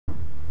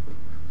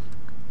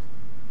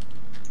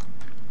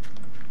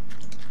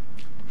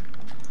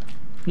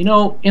You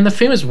know, in the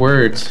famous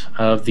words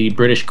of the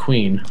British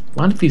Queen,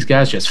 why don't these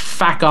guys just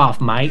fuck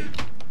off, mate?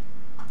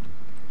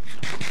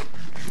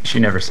 She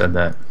never said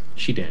that.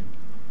 She did.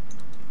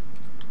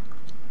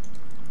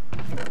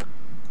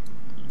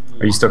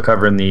 Are you still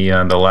covering the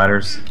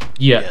ladders?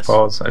 Yeah. Yes.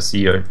 Pauls? I see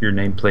your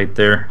nameplate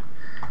there.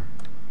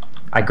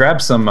 I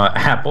grabbed some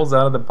apples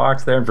out of the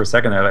box there, and for a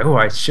second I was like, oh,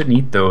 I shouldn't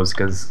eat those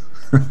because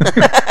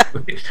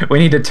we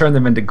need to turn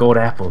them into gold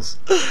apples.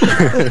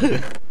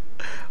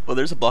 Well,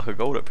 there's a block of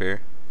gold up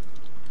here.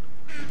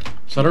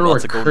 So I don't know where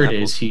Lots of golden Kurt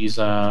apples. is. He's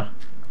Yeah.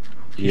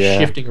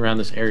 shifting around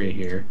this area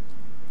here.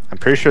 I'm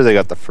pretty sure they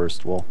got the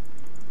first wool.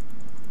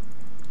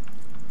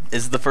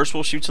 Is the first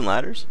wool shoots and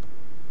ladders?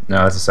 No,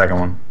 that's the second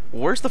one.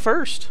 Where's the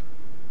first?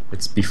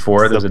 It's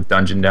before. There's a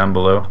dungeon down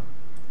below.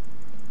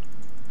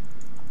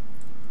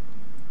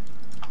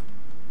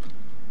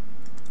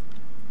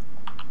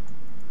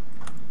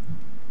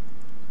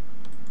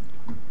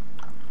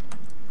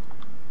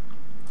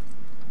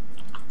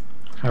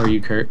 How are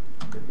you, Kurt?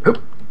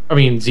 Oop. I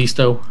mean,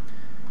 Zisto.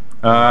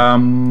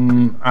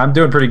 I'm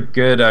doing pretty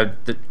good.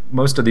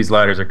 Most of these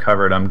ladders are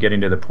covered. I'm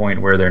getting to the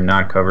point where they're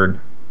not covered.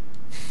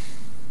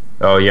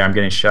 Oh yeah, I'm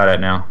getting shot at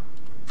now.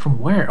 From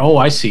where? Oh,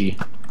 I see.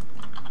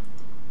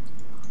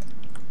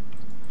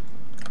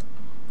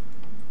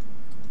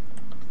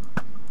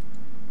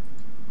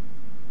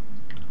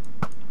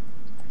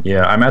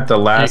 Yeah, I'm at the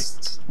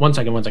last. Hey, one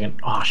second.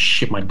 Oh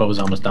shit, my bow's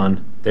almost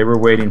done. They were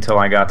waiting till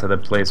I got to the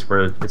place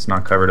where it's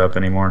not covered up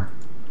anymore.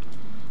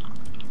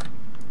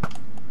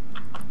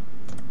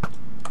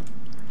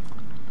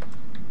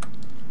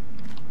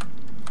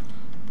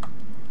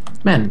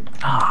 Man,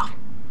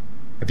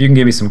 If you can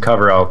give me some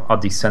cover, I'll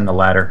descend the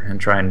ladder and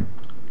try and.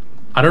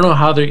 I don't know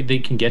how they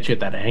can get you at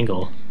that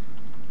angle.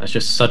 That's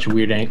just such a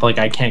weird angle. Like,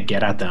 I can't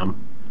get at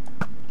them.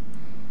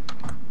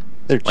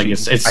 They're Like, cheap.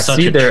 it's I such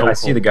see a there. I chokehold.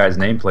 see the guy's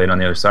nameplate on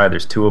the other side.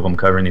 There's two of them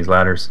covering these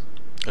ladders.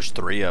 There's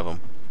 3 of them.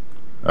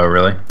 Oh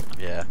really?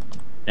 Yeah.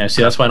 Yeah,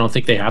 see, that's why I don't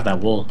think they have that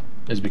wool.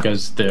 Is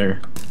because they're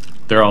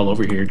all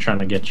over here trying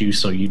to get you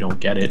so you don't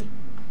get it.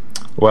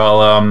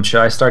 Well,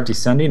 should I start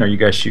descending? Are you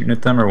guys shooting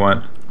at them or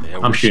what? Yeah,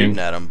 we're I'm shooting. shooting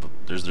at them, but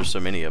there's so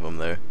many of them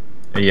there.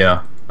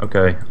 Yeah.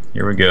 Okay.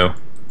 Here we go.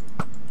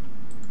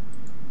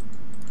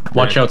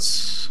 Watch They're-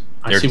 out!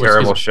 I They're see what's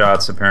terrible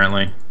shots,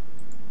 apparently.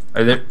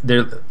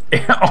 They're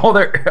all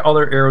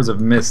their arrows have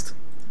missed.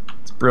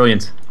 It's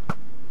brilliant.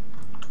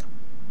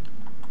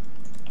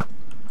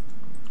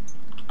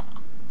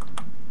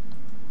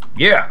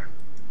 Yeah,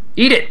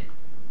 eat it.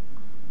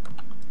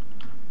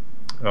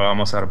 Oh,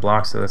 almost out of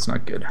blocks, so that's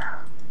not good.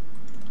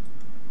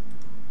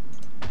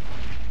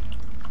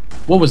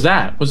 What was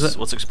that? Was that?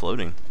 What's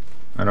exploding?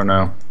 I don't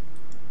know.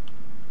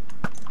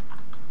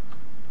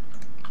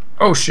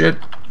 Oh shit!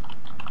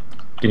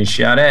 Getting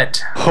shot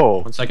at.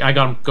 Oh, It's like I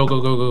got him.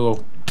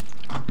 Go.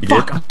 You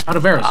Fuck! did? I'm out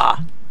of arrows.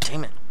 Ah,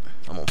 damn it.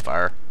 I'm on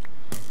fire.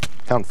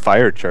 found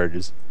fire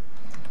charges.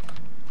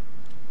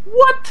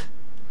 What?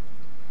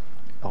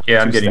 Oh,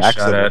 Yeah, I'm 2 getting stacks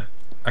shot of at. them.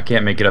 I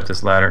can't make it up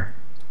this ladder.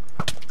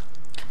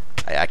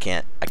 I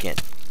can't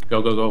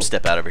Go.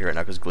 step out over here right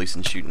now because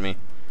Gleason's shooting me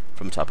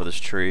from the top of this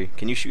tree.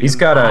 Can you shoot He's him?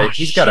 got Oh, a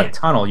he's got a shit.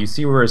 tunnel. You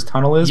see where his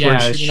tunnel is? Where Yeah,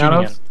 he's it's shooting out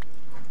shooting of? at him.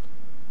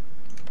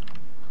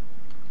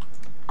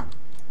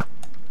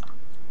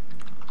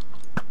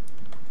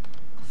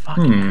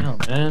 Fucking hell,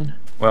 man.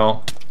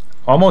 Well,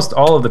 almost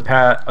all of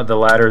the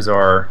ladders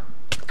are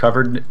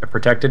covered,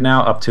 protected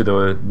now, up to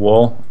the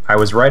wool. I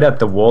was right at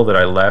the wool that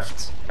I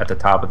left at the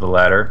top of the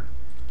ladder,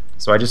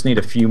 so I just need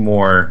a few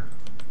more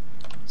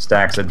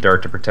stacks of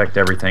dirt to protect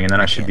everything, and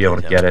then I should be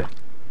able to get it.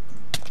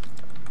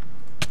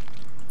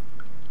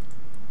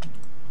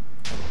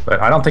 But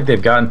I don't think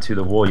they've gotten to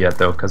the wool yet,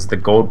 though, because the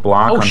gold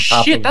block Oh on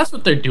top shit! of... That's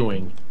what they're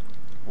doing.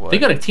 What? They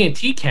got a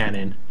TNT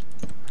cannon.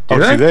 Do Oh,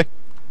 they? do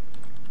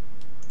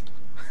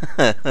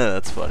they?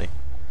 That's funny.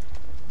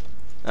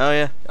 Oh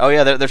yeah.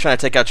 They're trying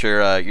to take out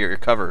your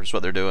cover. Is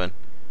what they're doing.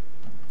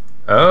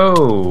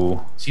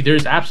 Oh. See,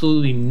 there's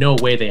absolutely no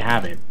way they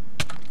have it.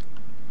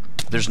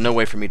 There's no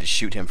way for me to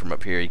shoot him from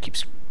up here. He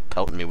keeps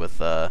pelting me with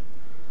Oh,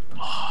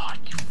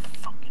 you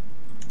fucking...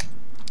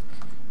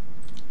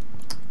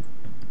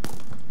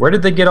 Where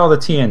did they get all the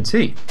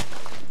TNT?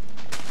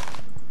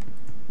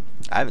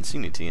 I haven't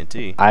seen any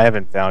TNT. I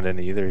haven't found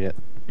any either yet.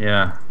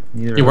 Yeah.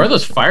 Neither Yeah, where are have I.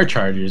 those fire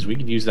charges? We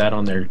could use that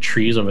on their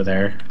trees over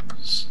there.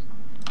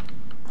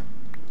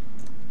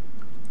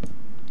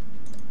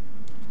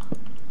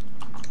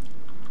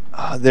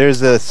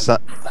 There's a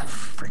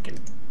Freaking...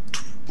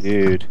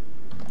 dude.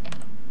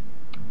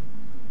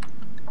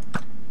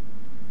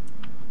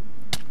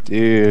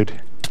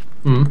 Dude,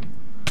 Hmm.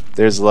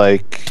 there's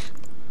like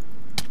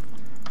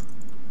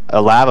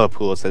a lava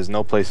pool that says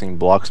no placing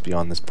blocks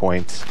beyond this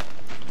point.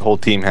 The whole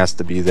team has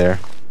to be there.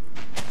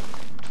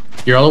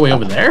 You're all the way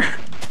over there?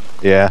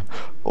 Yeah.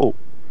 Oh,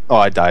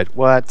 I died.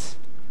 What?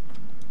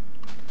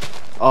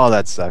 Oh,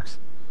 that sucks.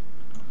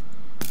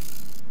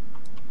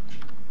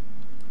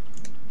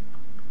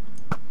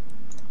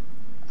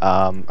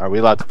 Are we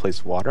allowed to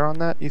place water on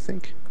that, you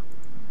think?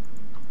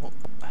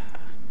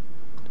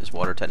 Is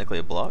water technically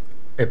a block?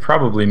 It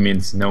probably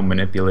means no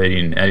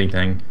manipulating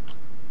anything.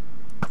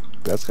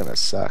 That's gonna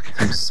suck.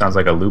 Sounds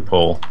like a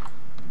loophole.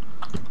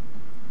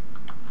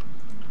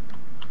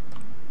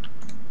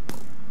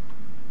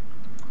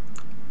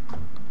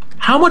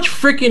 How much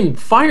freaking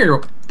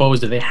fire bows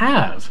do they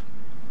have?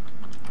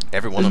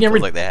 Every one of them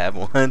feels like they have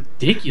one.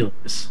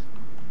 Ridiculous.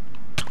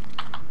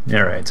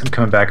 Alright, so I'm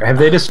coming back. Have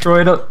they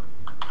destroyed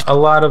a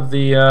lot of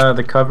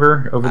the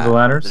cover over the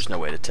ladders? There's no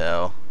way to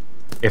tell.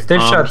 If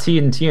they've shot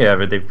TNT at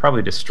it, they've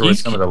probably destroyed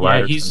some of the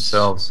ladders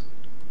themselves.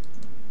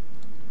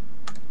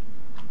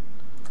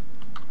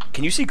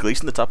 Can you see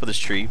Gleason at the top of this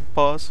tree?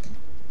 Pause.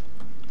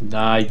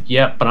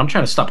 Yeah, but I'm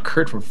trying to stop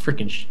Kurt from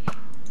freaking...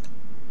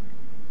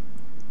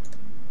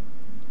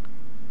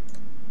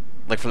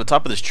 Like, from the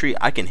top of this tree,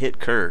 I can hit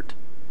Kurt.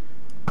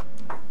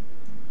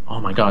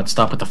 Oh my god,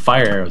 stop with the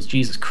fire arrows.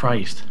 Jesus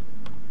Christ.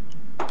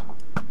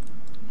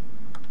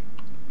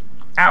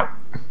 Ow!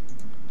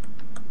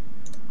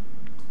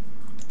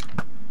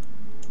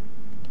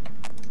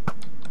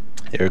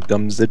 Here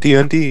comes the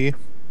TNT.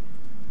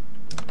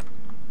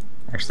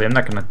 Actually, I'm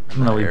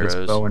gonna leave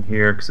this bow in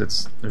here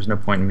because there's no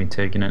point in me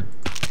taking it.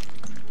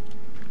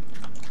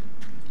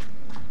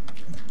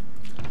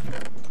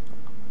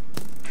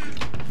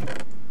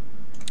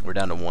 We're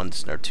down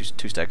to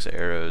two stacks of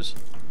arrows.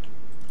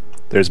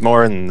 There's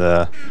more in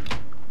the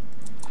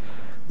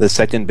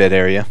second bed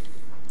area,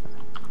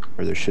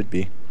 or there should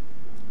be.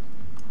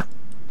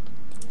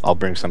 I'll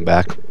bring some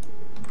back.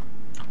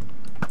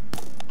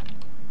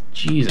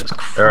 Jesus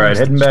Christ. Alright,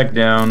 heading back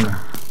down.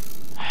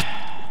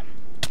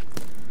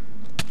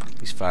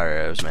 These fire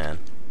arrows, man.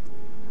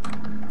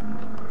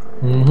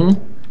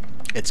 Mm-hmm.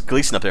 It's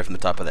Gleason up there from the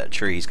top of that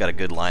tree. He's got a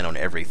good line on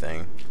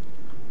everything.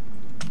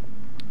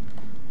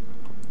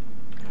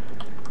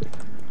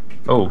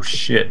 Oh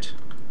shit.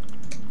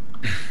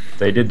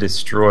 They did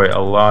destroy a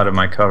lot of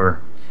my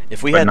cover.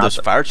 If we had those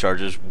fire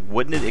charges,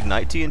 wouldn't it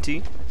ignite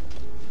TNT?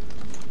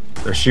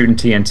 They're shooting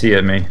TNT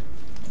at me.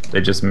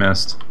 They just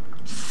missed.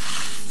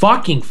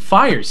 Fucking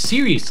fire,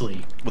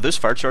 seriously. Will those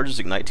fire charges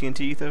ignite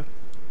TNT, though?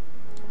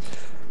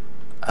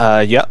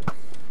 Yep.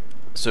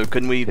 So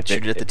couldn't we shoot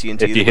it at the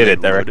TNT? If you hit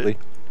it directly.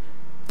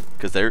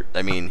 Because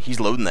I mean, he's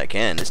loading that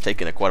can. It's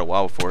taking quite a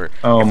while before.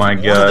 Oh my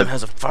god. One of them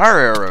has a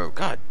fire arrow.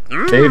 God.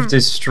 They've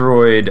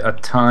destroyed a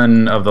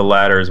ton of the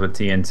ladders with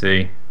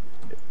TNT.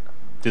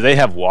 Do they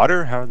have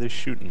water? How are they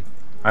shooting?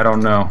 I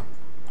don't know.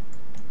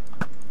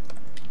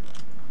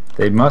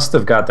 They must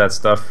have got that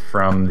stuff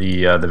from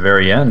the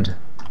very end.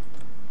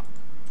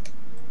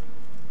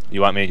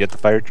 You want me to get the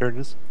fire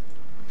charges?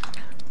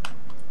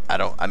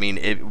 I mean,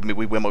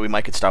 we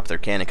might could stop their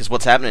cannon, because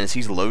what's happening is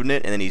he's loading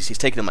it, and then he's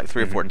taking them like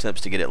 3 or 4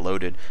 attempts to get it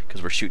loaded,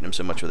 because we're shooting him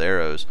so much with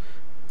arrows.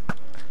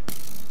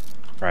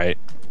 Right.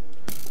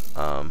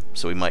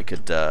 So we might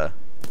could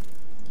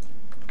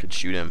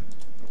shoot him.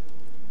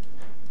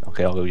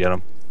 Okay, I'll go get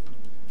him.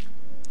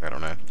 I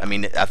don't know. I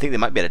mean, I think they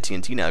might be at a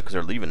TNT now because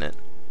they're leaving it.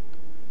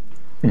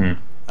 Hmm.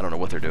 I don't know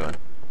what they're doing.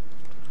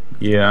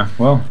 Yeah,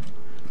 well...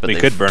 But we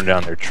could burn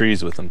down their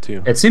trees with them,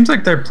 too. It seems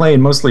like they're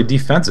playing mostly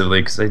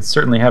defensively, because they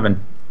certainly haven't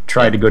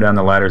tried to go down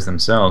the ladders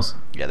themselves.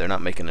 Yeah, they're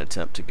not making an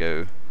attempt to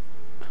go.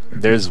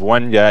 There's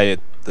one guy at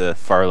the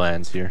far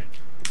lands here.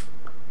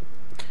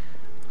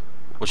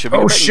 Well, should we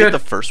go back and get the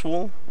first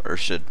wool? Or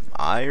should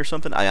I or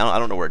something? I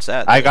don't know where it's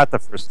at. I got the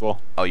first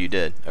wool. Oh, you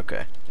did?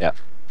 Okay. Yeah.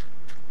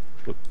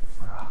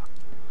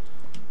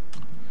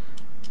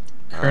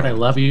 Kurt, I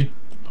love you.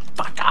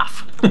 Fuck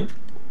off.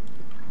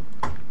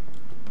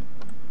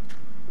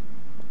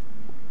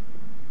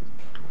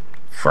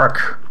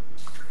 Fuck.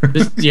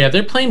 Yeah,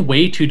 they're playing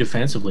way too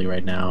defensively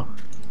right now.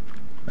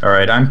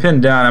 Alright, I'm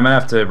pinned down. I'm gonna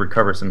have to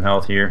recover some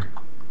health here.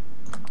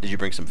 Did you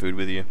bring some food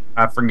with you?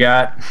 I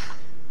forgot.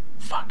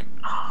 Fuck.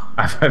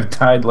 I've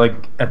died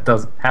like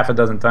half a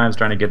dozen times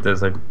trying to get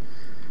this. I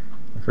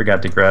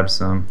forgot to grab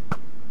some.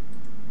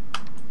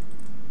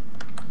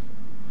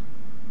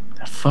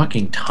 That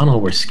fucking tunnel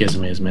where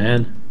Schism is,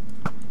 man.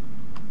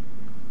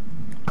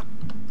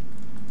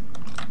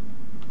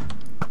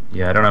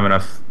 Yeah, I don't have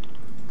enough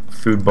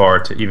food bar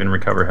to even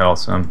recover health,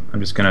 so I'm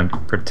just gonna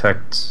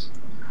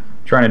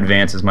try and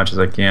advance as much as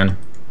I can.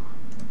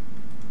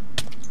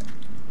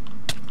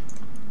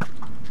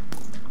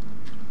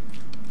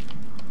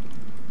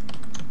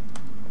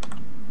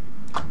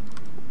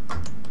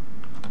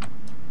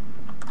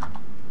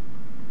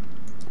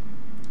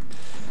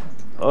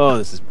 Oh,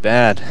 this is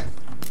bad.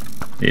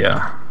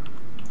 Yeah.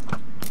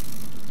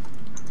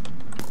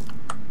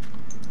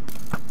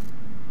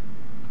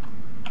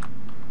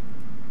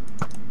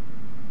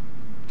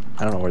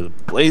 I don't know where the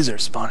blaze are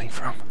spawning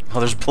from. Oh,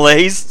 there's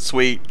blaze?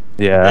 Sweet.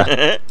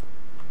 Yeah.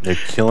 They're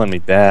killing me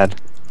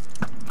bad.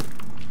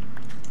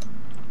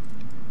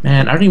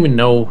 Man, I don't even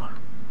know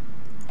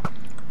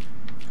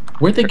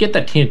where'd they get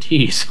that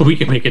TNT so we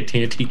can make a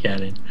TNT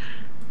cannon.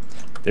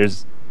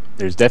 There's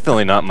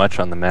definitely not much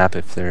on the map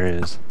if there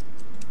is.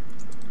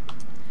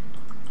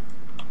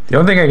 The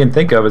only thing I can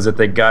think of is that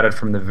they got it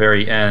from the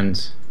very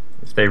end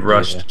if they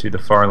rushed to the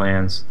far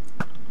lands.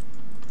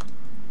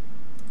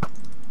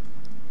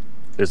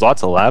 There's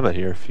lots of lava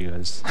here if you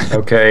guys.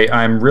 Okay,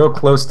 I'm real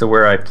close to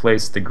where I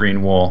placed the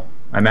green wool.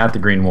 I'm at the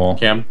green wool.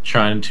 Okay, I'm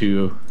trying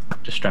to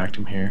distract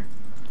him here.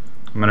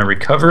 I'm gonna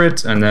recover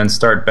it and then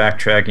start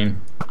backtracking.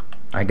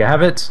 I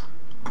have it.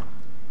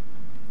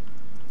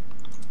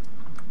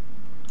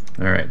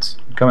 Alright,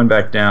 coming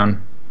back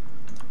down.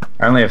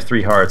 I only have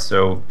 3 hearts,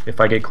 so if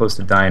I get close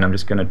to dying, I'm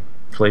just gonna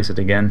place it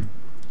again.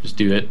 Just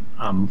do it.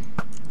 I'm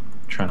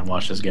trying to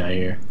watch this guy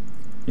here.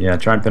 Yeah,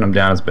 try and pin him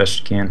down as best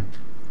you can.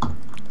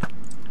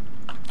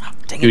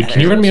 Dang it, Dude,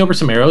 can you run arrows. me over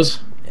some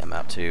arrows? Yeah, I'm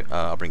out too.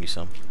 I'll bring you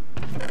some.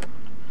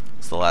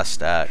 It's the last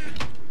stack.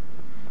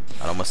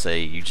 I'd almost say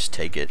you just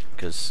take it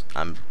because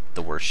I'm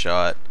the worst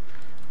shot.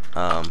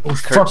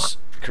 Kurt's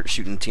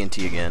shooting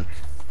TNT again.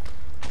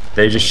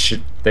 They just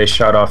they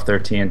shot off their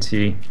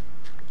TNT. Let me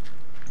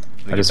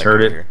I get just back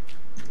heard over it. here.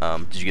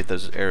 Did you get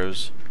those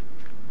arrows?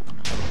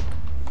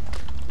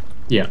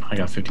 Yeah, I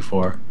got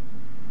 54.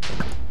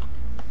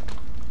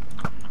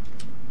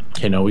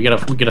 Okay, no, we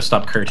gotta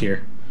stop Kurt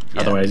here.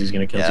 Yeah. Otherwise, he's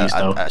gonna kill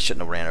Zisto. I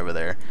shouldn't have ran over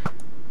there.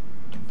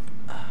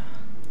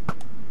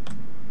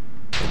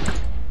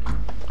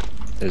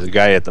 There's a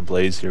guy at the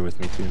blaze here with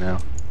me too now.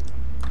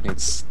 I think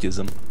it's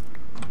Schism.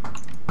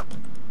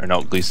 Or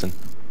no, Gleason.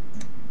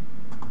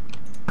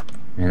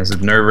 Man, this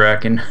is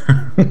nerve-wracking.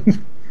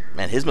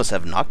 Man, his must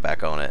have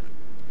knockback on it.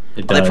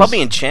 It Well, they does.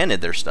 probably enchanted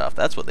their stuff.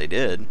 That's what they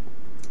did.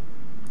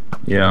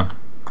 Yeah,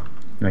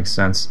 makes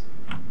sense.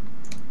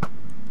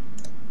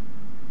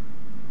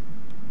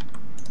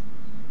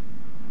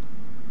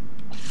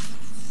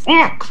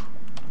 Fuck!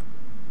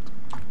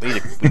 We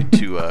need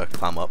to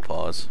climb up,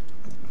 pause,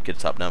 get a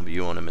top-down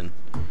view on him, and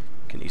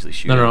can easily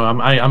shoot. No,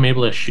 him. I'm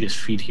able to shoot his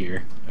feet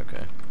here.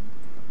 Okay.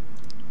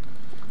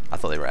 I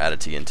thought they were out of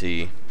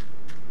TNT.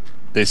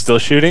 They still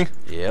shooting?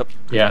 Yep.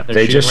 Yeah, they're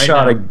They shooting just right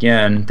shot now.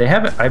 again. They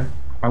haven't.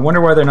 I wonder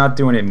why they're not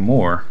doing it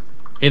more.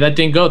 Hey, that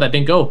didn't go. That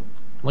didn't go.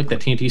 Look, that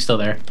TNT's still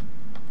there.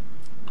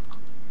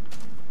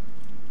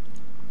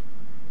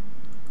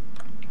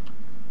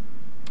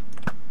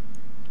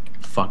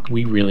 Fuck,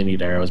 we really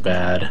need arrows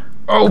bad.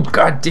 Oh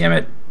god damn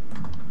it!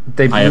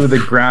 They I blew have- the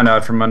ground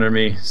out from under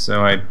me,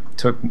 so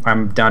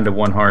I'm down to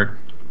 1 heart.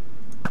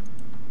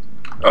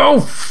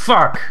 Oh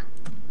fuck!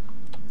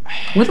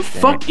 Where the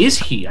fuck is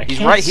he? I He's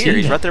can't right see here.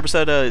 He's him. right there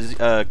beside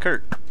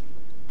Kurt.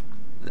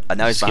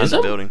 Now he's behind the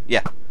Schism? building.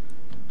 Yeah.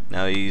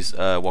 Now he's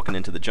walking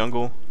into the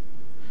jungle.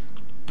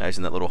 Now he's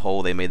in that little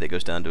hole they made that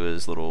goes down to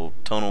his little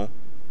tunnel.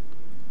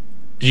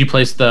 Did you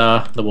place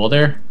the wall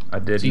there? I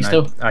did.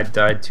 Zisto? I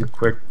died too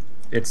quick.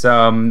 It's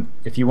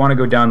if you want to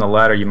go down the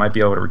ladder, you might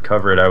be able to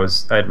recover it. I'd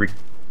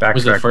backtracked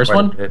Was it the first quite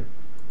a one? bit.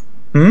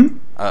 Which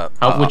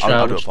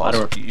I'll do which a pause.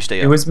 ladder? You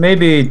stay It up. was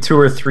maybe 2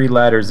 or 3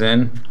 ladders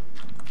in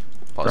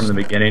Pause. from the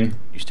beginning.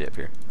 You stay up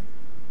here.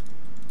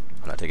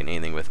 I'm not taking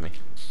anything with me.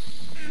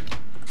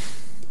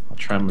 I'll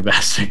try my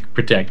best to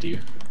protect you.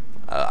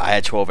 I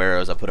had 12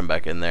 arrows. I put them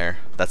back in there.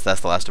 That's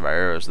the last of our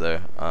arrows, though.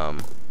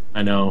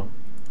 I know.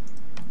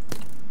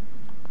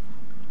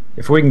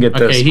 If we can get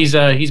this. Okay,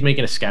 he's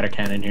making a scatter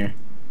cannon here.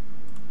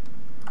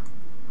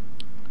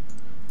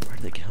 Where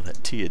did they get all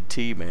that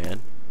TNT,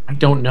 man? I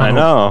don't know. I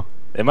know.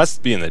 It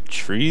must be in the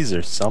trees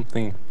or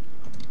something.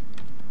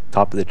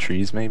 Top of the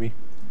trees, maybe.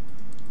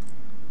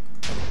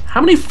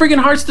 How many friggin'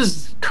 hearts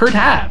does Kurt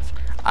have?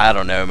 I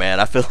don't know, man.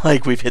 I feel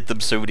like we've hit them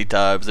so many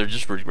times. They're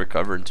just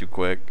recovering too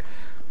quick.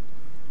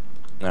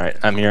 Alright,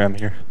 I'm here, I'm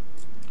here.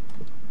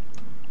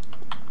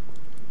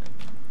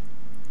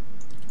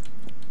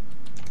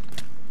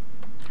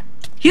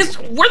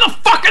 Where the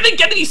fuck are they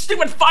getting these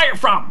stupid fire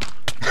from?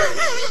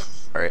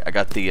 Alright, I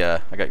got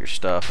your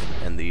stuff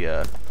and the,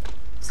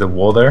 Is the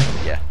wool there?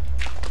 yeah.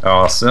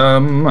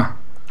 Awesome.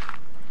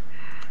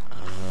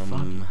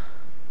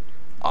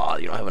 Oh,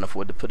 you don't have enough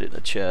wood to put it in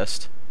a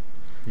chest.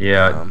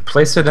 Yeah,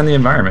 place it in the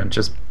environment.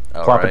 Just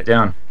plop alright. it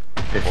down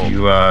if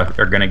you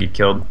are gonna get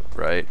killed.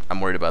 Right. I'm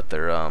worried about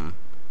their,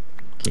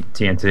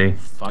 TNT.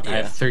 Fuck, I Yeah.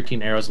 have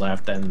 13 arrows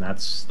left, and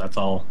that's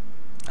all.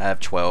 I have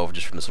 12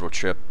 just from this little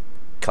trip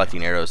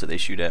collecting arrows that they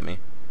shoot at me.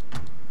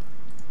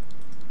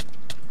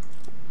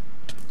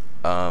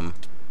 I'm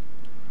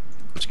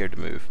scared to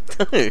move.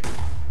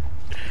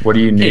 What do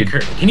you Hey, need?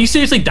 Kurt, can you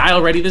seriously die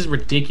already? This is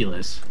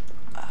ridiculous.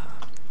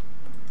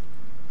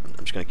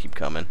 I'm just gonna keep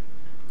coming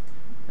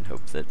and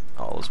hope that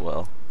all is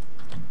well.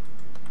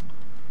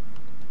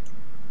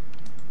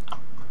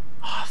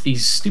 Oh,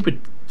 these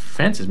stupid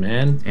fences,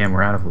 man. Damn,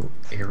 we're out of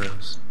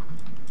arrows.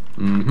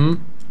 Mm-hmm.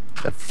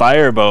 The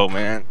firebow,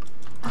 man.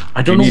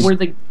 I don't You know need- where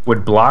they...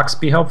 Would blocks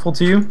be helpful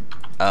to you?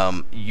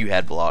 You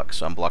had blocks,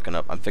 so I'm blocking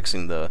up. I'm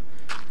fixing the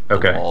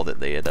Okay. wall that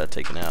they had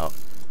taken out,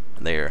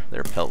 and they're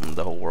pelting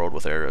the whole world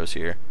with arrows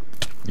here.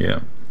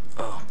 Yeah.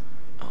 Oh,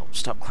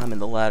 stop climbing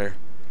the ladder.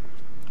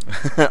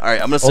 All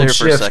right, I'm gonna stay Hold here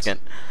for a shift. second.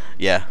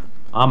 Yeah.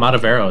 I'm out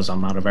of arrows.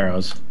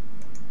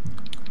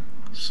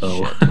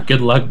 So,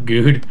 good luck,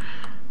 Good.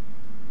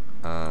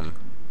 I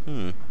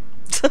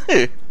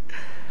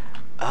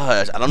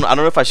don't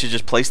know if I should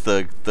just place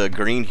the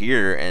green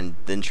here and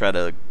then try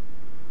to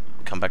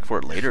come back for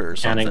it later or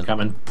something. Cannon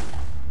coming.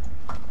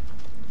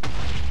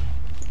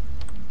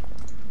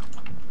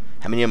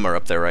 How many of them are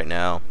up there right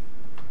now?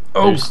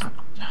 Oh,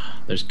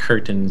 There's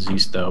Kurt and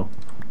Zisto.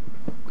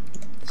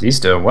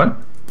 Zisto, what?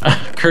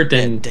 Kurt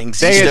and Dang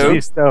Dang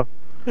it, Zisto.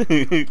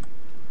 Zisto.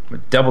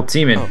 Double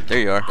teaming. Oh, there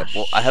you are.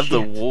 Well, I have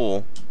the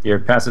wool. Here,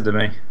 pass it to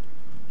me.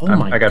 Oh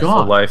my I got god.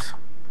 full life.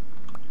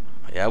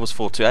 Yeah, I was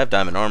full too. I have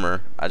diamond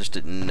armor. I just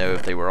didn't know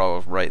if they were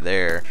all right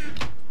there.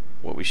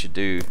 What we should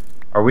do.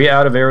 Are we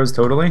out of arrows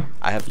totally?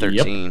 I have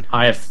 13. Yep.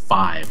 I have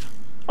 5.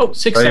 Oh,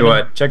 6, Tell 7. you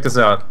what, check this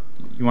out.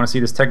 You want to see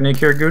this technique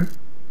here, Good?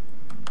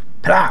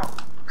 Pow!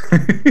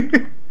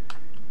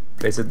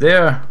 Place it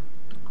there.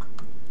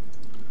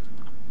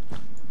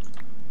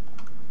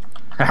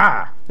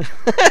 Haha!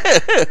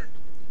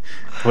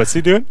 What's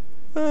he doing?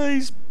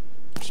 He's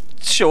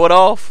showing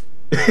off.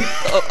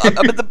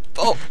 I'm in the.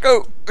 Oh,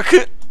 go.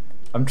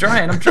 I'm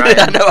trying.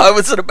 I know, I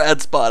was in a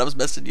bad spot. I was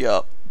messing you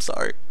up.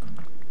 Sorry.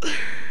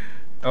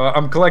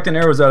 I'm collecting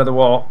arrows out of the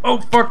wall. Oh,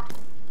 fuck!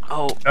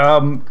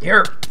 Oh.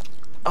 Here.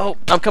 Oh,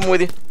 I'm coming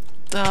with you.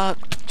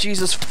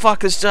 Jesus, fuck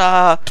this.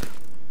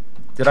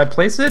 Did I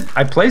place it?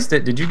 I placed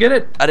it. Did you get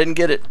it? I didn't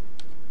get it.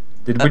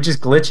 Did we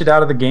just glitch it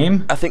out of the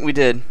game? I think we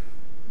did.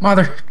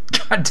 Mother,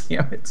 god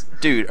damn it.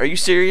 Dude, are you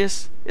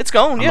serious? It's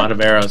gone, I'm yeah. out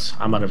of arrows.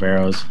 I'm out of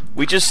arrows.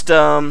 We just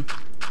broke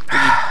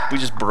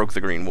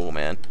the green wool,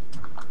 man.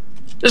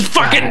 This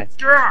fucking.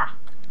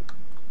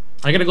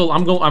 I gotta go.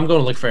 I'm going to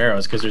look for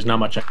arrows because there's not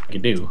much I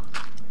can do.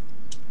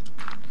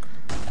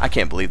 I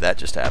can't believe that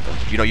just happened.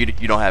 You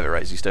don't have it,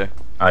 right, Zisto?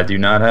 I do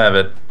not have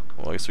it.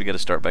 Well, I guess we got to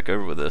start back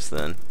over with this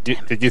then.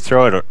 Did you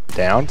throw it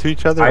down to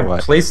each other? Or I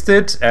what? placed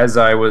it as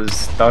I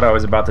thought I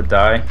was about to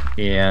die,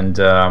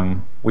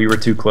 and we were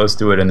too close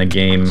to it, and the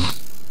game,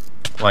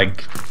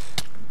 like,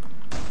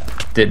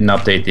 didn't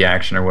update the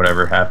action or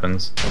whatever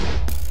happens.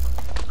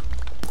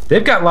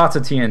 They've got lots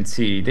of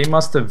TNT. They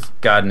must have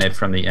gotten it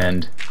from the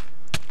end.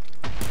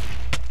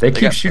 They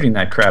keep shooting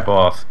that crap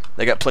off.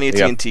 They got plenty of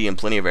Yep. TNT and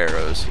plenty of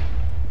arrows.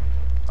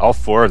 All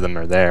 4 of them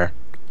are there.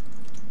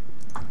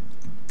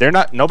 They're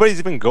not. Nobody's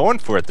even going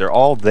for it. They're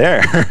all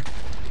there.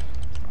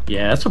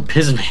 Yeah, that's what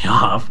pisses me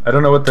off. I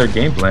don't know what their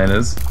game plan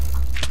is.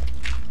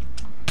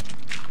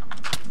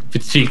 If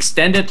it's to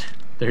extend it,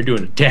 they're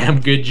doing a damn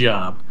good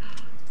job.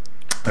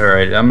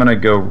 Alright, I'm gonna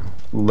go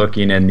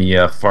looking in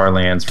the far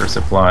lands for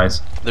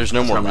supplies. There's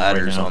no more Tell me right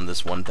ladders now. on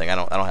this one thing. I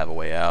don't have a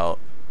way out.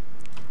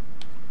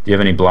 Do you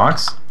have any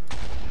blocks?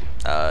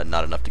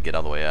 Not enough to get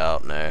all the way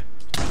out. No.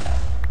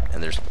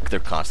 And they're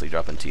constantly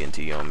dropping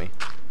TNT on me.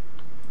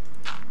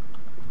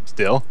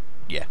 Still.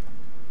 Yeah.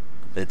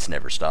 It's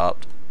never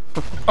stopped.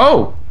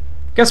 Oh!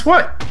 Guess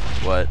what?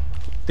 What?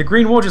 The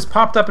green wool just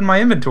popped up in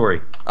my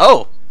inventory.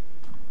 Oh!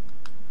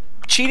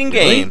 Cheating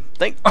Really? game.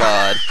 Thank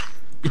God.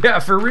 Yeah,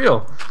 for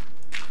real.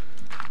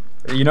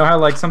 You know how,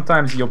 like,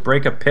 sometimes you'll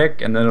break a pick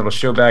and then it'll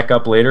show back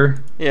up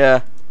later?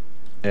 Yeah.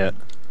 Yeah.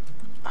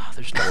 Oh,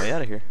 there's no way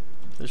out of here.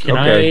 There's Can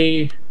no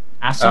Okay. I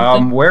ask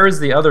something? Where is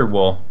the other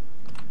wool?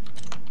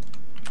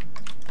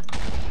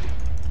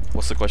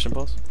 What's the question,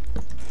 boss?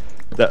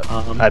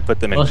 I put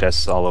them in well,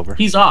 chests all over.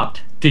 He's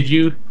opt. Did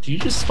you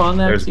just spawn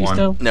that, There's one.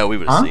 Zisto? No, we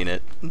would have Huh? seen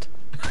it.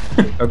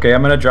 Okay,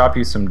 I'm gonna drop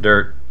you some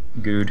dirt,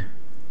 Good.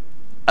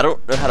 I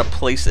don't know how to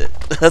place it.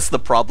 That's the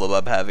problem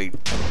I'm having.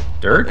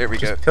 Dirt? There we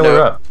Just go. Pillar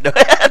no, up. No,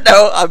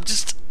 no, I'm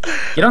just.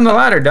 Get on the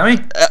ladder, dummy.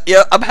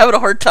 Yeah, I'm having a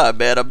hard time,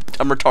 man. I'm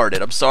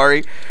retarded. I'm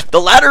sorry.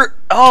 The ladder.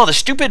 Oh, the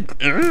stupid.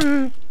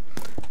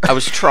 I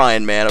was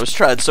trying, man. I was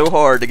trying so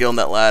hard to get on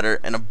that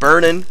ladder, and I'm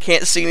burning.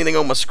 Can't see anything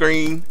on my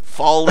screen.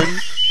 Falling.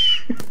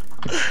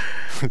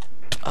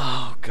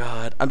 Oh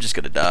God, I'm just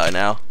gonna die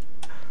now.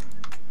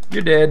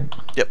 You're dead.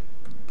 Yep.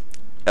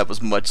 That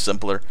was much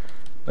simpler.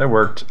 That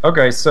worked.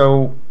 Okay,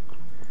 so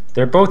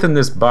they're both in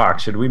this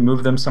box. Should we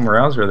move them somewhere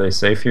else, or are they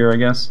safe here, I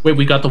guess? Wait,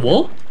 we got the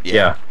wool?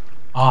 Yeah.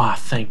 Ah,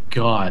 thank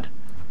God.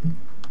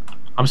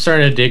 I'm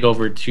starting to dig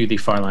over to the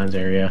Farlands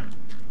area.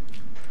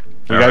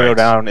 We gotta go Alright.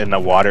 down in the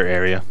water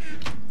area.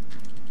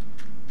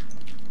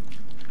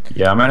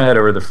 Yeah, I'm gonna head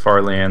over to the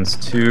far lands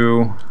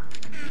too.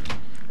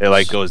 It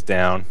like goes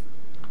down.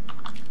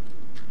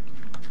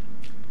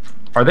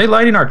 Are they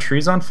lighting our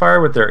trees on fire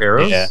with their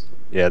arrows? Yeah.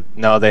 Yeah.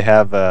 No, they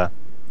have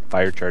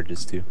fire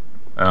charges too.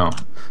 Oh.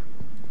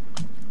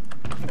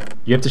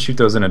 You have to shoot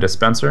those in a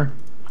dispenser?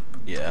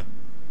 Yeah.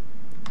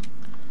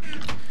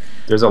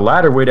 There's a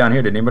ladder way down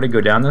here. Did anybody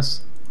go down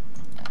this?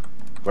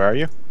 Where are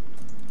you?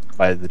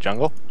 By the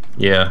jungle?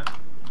 Yeah.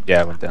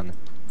 Yeah, I went down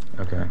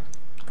there. Okay.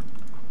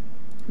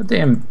 God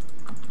damn.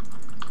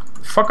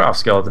 Fuck off,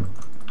 skeleton.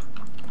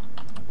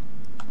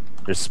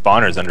 There's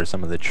spawners under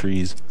some of the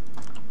trees.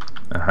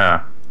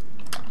 Aha.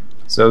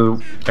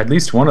 So, at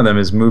least one of them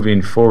is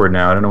moving forward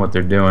now. I don't know what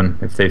they're doing.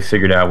 If they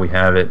figured out we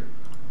have it.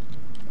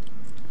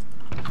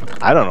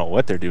 I don't know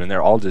what they're doing.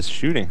 They're all just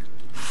shooting.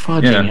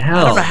 Fudging Yeah. hell.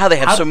 I don't know how they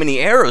have so many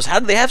arrows. How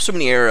do they have so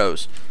many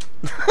arrows?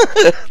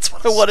 That's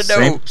what I want to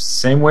know.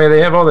 Same way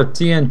they have all the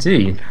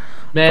TNT.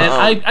 Man,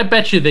 I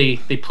bet you they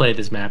play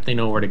this map. They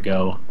know where to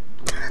go.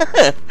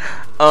 I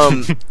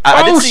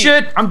Oh did see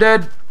shit! I'm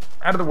dead.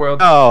 Out of the world.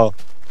 Oh.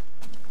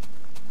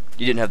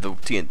 You didn't have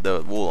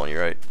the wool on you,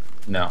 right?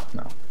 No,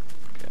 no.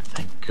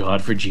 Thank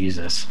God for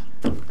Jesus.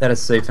 That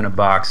is safe in a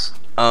box.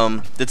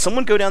 Did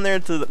someone go down there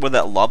to where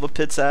that lava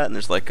pit's at? And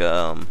there's like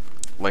Yeah.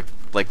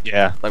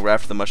 like right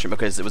after the mushroom.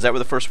 Okay, was that where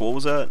the first wall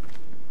was at?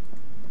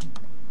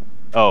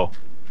 Oh.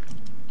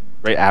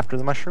 Right after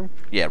the mushroom?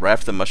 Yeah, right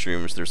after the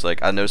mushrooms. There's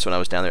like I noticed when I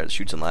was down there at the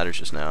Chutes and Ladders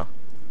just now.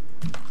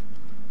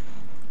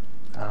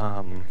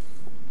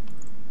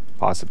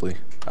 Possibly.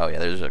 Oh yeah,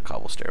 there's a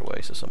cobble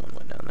stairway, so someone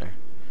went down there.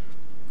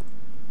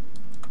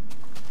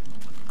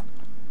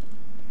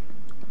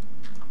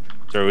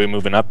 So are we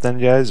moving up then,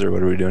 guys, or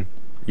what are we doing?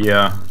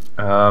 Yeah.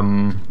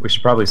 We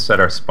should probably set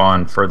our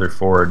spawn further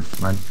forward.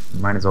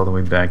 Mine is all the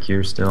way back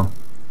here still.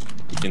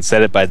 You can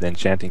set it by the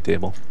enchanting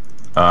table.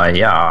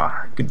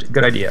 Yeah.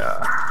 Good idea.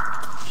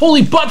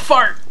 Holy butt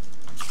fart!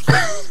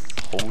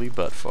 Holy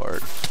butt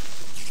fart.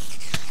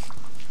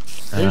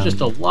 There's just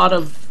a lot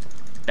of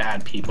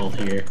bad people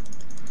here.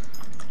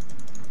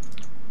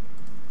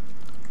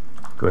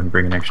 Go ahead and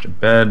bring an extra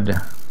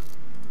bed.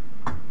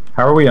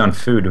 How are we on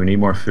food? Do we need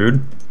more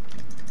food?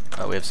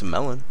 We have some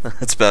melon.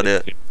 That's about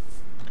it.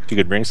 If you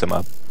could bring some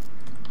up.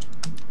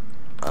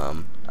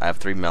 I have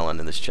 3 melon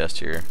in this chest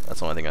here. That's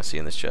the only thing I see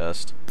in this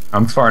chest.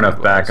 I'm far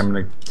enough back. I'm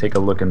gonna take a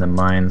look in the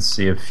mines,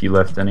 see if you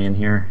left any in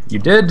here. You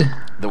did?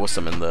 There was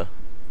some in the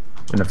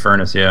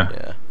furnace, yeah.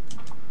 Yeah.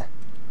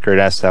 Kurt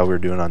asked how we were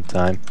doing on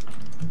time.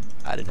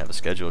 I didn't have a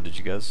schedule, did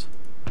you guys?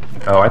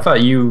 Oh, I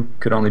thought you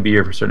could only be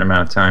here for a certain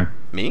amount of time.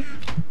 Me?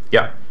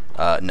 Yeah.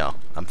 No,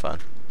 I'm fine.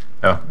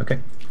 Oh, okay.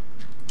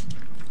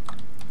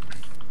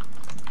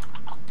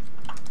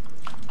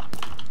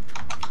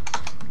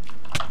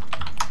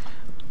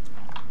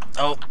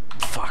 Oh,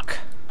 fuck.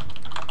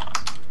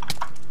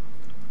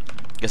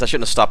 Guess I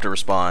shouldn't have stopped to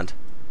respond.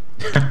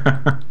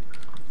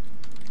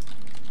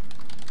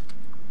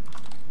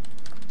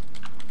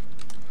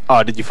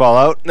 Oh, did you fall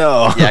out?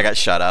 No. Yeah, I got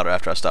shot out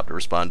after I stopped to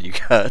respond to you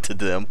guys, to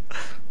them.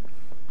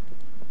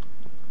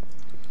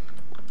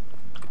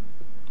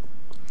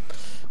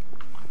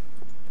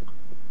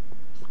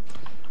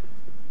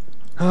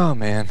 Oh,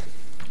 man.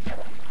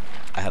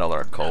 I had all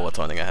our coal. That's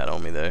the only thing I had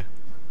on me, though.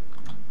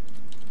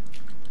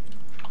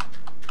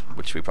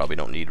 Which we probably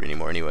don't need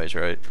anymore anyways,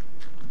 right?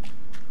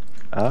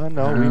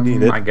 No, we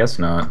need it. I guess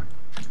not.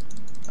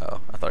 Oh,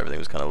 I thought everything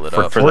was kind of lit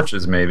For up.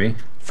 torches, maybe.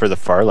 For the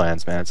far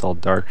lands, man, it's all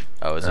dark.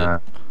 Oh, is it?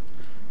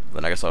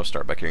 Then I guess I'll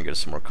start back here and get us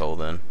some more coal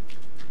then.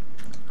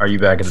 Are you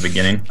back at the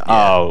beginning?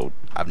 Oh,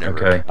 I've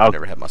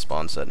never had my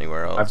spawn set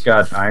anywhere else. I've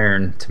got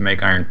iron to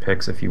make iron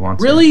picks if you want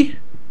to. Really?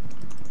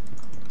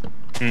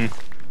 Hmm.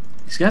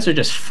 These guys are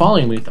just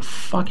following me with the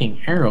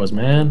fucking arrows,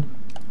 man.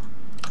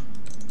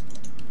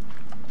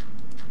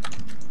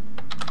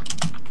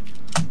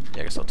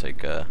 Yeah, I guess I'll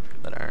take that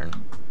iron.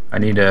 I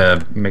need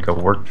to make a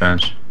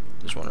workbench.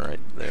 There's one right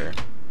there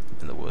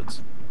in the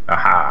woods.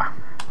 Aha.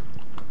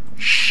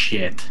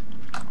 Shit.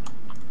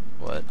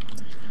 What?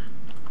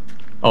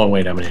 Oh,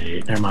 wait, I'm an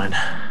idiot. Never mind.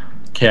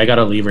 Okay, I got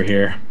a lever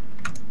here.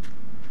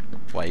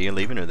 Why are you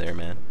leaving her there,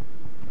 man?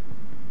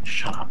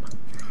 Shut up.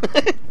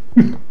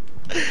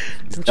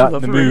 Don't not you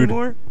love in her the mood.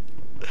 anymore?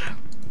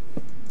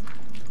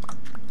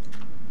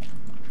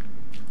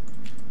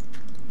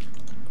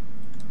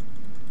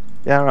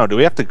 Yeah, I don't know. Do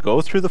we have to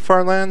go through the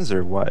far lands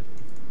or what?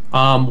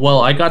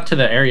 Well, I got to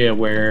the area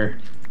where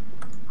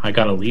I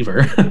got a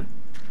lever.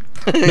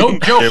 No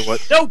joke!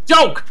 No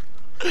joke!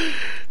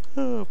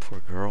 Oh,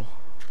 poor girl.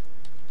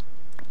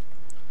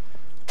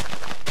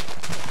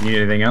 Need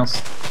anything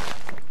else?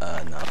 No,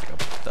 I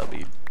think that'll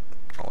be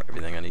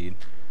everything I need.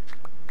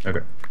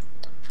 Okay.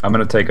 I'm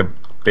gonna take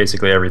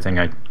basically everything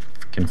I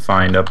can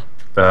find up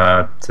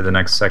to the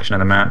next section of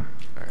the map.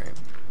 Alright.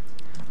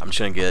 I'm just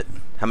gonna get...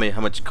 How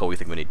much coal you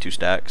think we need? 2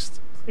 stacks?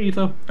 Here you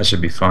go. That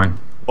should be fine.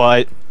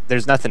 Well,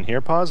 there's nothing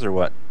here, pause, or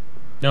what?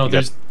 No,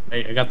 there's...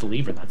 I got the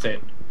lever, that's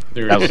it.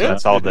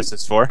 That's all this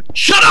is for?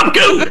 Shut up,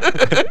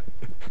 Goode!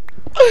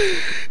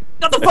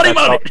 Nothing funny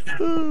about it!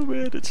 Oh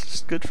man, it's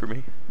just good for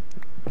me.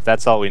 If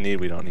that's all we need,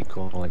 we don't need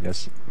coal, I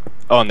guess.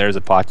 Oh, and there's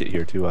a pocket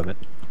here, too, of it.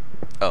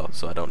 Oh,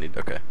 so I don't need...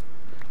 Okay.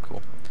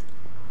 Cool.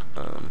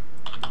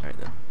 Alright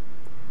then.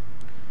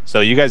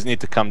 So you guys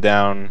need to come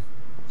down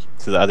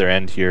to the other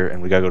end here,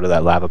 and we gotta go to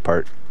that lava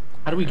part.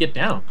 How do we get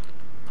down?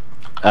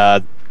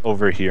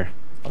 Over here.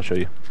 I'll show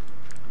you.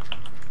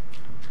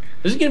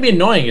 This is gonna be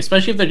annoying,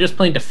 especially if they're just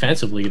playing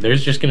defensively. They're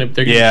gonna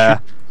Yeah.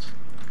 shoot.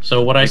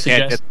 So what I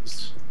suggest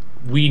is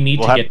we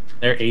need to get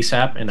there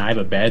ASAP, and I have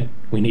a bed.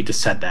 We need to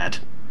set that.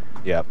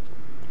 Yep.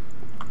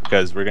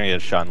 Because we're gonna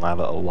get shot in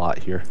lava a lot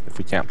here if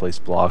we can't place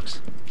blocks.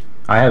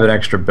 I have an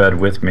extra bed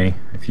with me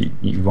if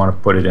you want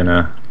to put it in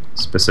a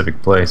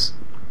specific place.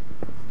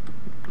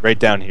 Right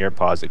down here,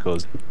 pause, it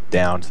goes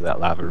down to that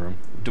lava room.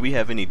 Do we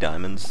have any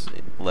diamonds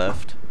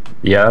left?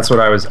 Yeah, that's what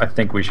I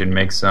think we should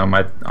make some.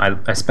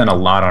 I spent a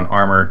lot on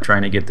armor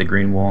trying to get the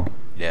green wool.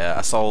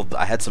 Yeah,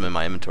 I had some in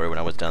my inventory when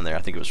I was down there.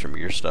 I think it was from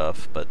your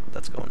stuff, but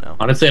that's going now.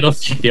 Honestly, I don't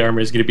think the armor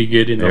is gonna be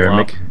good in the There,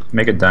 lava.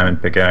 make a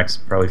diamond pickaxe,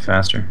 probably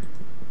faster.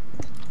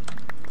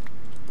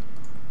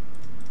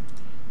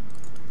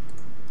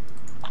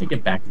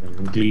 Get back in the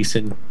room,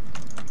 Gleason.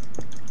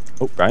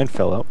 Oh, Brian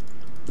fell out.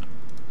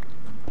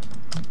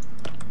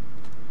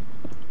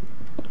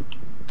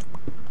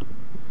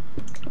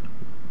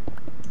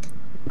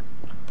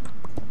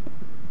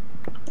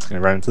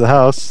 gonna run into the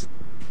house.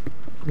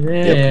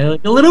 Yeah,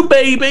 like a little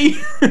baby.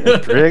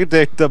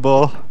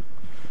 Predictable.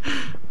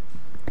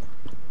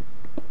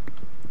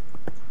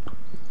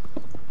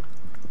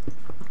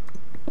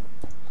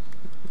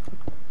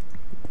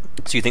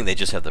 So you think they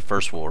just have the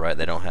first wool, right?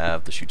 They don't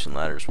have the chutes and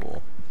ladders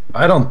wool.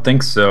 I don't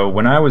think so.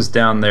 When I was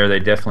down there, they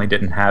definitely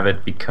didn't have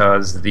it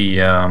because the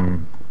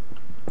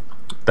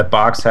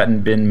box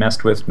hadn't been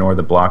messed with, nor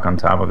the block on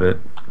top of it.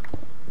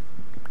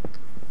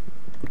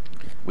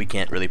 We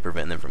can't really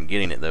prevent them from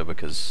getting it though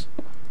because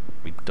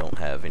we don't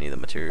have any of the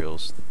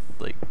materials.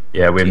 Like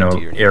Yeah, we have no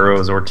TNT or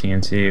arrows or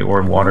TNT or I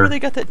wonder water. where they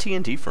got that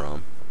TNT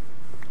from?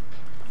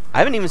 I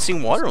haven't even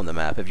seen water on the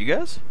map. Have you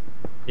guys?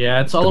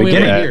 Yeah, it's all The the way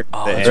beginning. over here.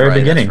 Oh, The that's very right.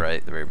 beginning. That's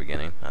right. The very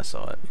beginning. I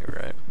saw it. You're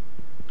right.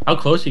 How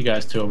close are you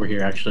guys to over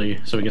here, actually,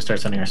 so we can start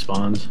sending our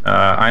spawns?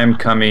 I am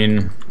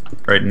coming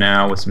right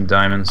now with some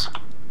diamonds.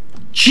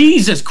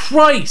 Jesus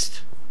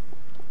Christ!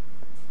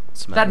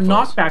 Smack That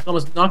falls. knockback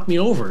almost knocked me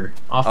over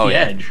off Oh the yeah,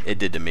 edge. it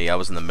did to me. I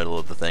was in the middle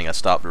of the thing. I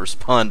stopped to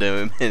respond to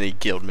him, and he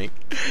killed me.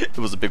 It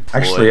was a big ploy.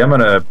 Actually, I'm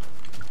gonna.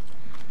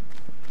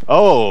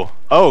 Oh,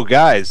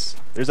 guys,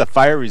 there's a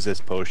fire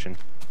resist potion.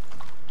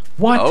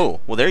 What? Oh,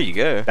 well, there you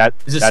go.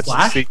 Is it That's the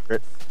splash?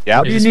 secret.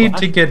 Yeah. You Is it need splash?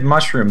 to get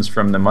mushrooms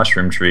from the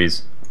mushroom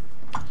trees.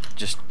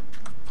 Just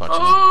punch him.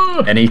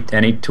 Oh,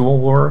 Any tool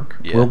work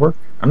Yeah. will work.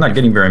 I'm not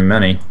getting very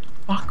many.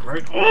 fuck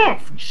right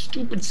off, you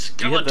stupid Do you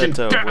have skeleton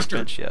that bastard!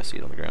 workbench? Yeah, I see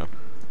it on the ground.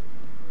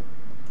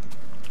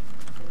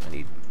 I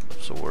need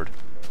a sword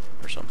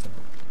or something.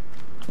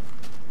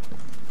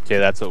 Okay,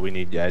 that's what we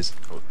need, guys.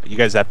 You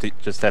guys have to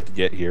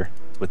get here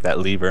with that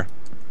lever.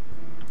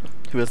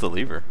 Who has the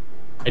lever?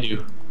 I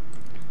do.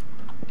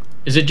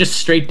 Is it just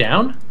straight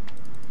down?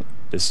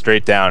 Just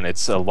straight down.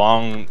 It's a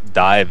long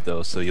dive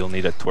though, so you'll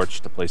need a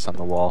torch to place on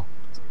the wall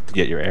to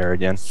get your air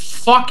again.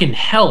 Fucking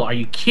hell, are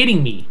you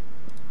kidding me?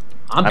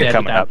 I'm I'm dead with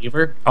coming that up.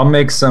 lever. I'll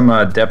make some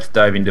depth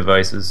diving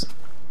devices.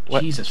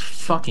 What? Jesus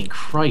fucking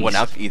Christ. Well,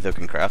 now Etho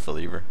can craft the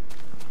lever.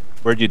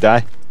 Where'd you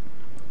die?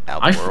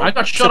 Out I the world.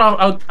 got shot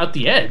out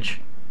the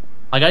edge.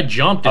 Like, I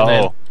jumped and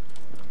then Oh,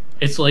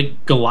 it's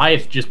like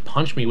Goliath just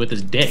punched me with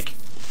his dick.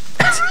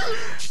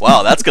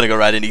 Wow, that's gonna go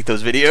right in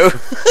Etho's video.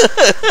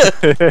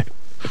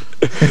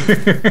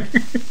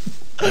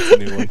 that's a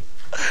new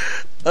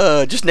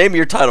one. Just name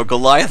your title,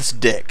 Goliath's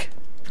Dick.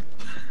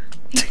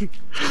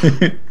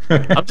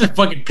 I'm just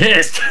fucking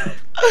pissed.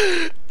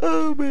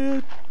 Oh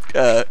man.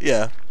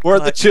 Yeah. For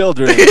the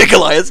children.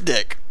 Goliath's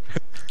Dick.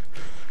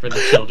 For the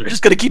children. We're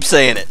just gonna keep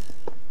saying it.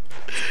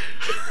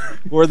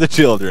 For the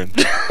children.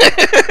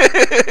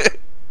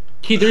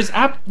 Okay,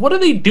 what do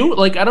they do?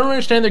 Like, I don't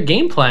understand their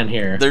game plan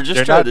here. They're just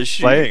They're trying not to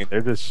shoot. playing.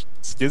 They're just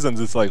schisms.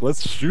 It's like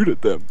let's shoot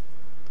at them.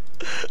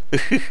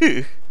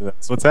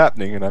 That's what's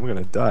happening, and I'm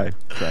gonna die.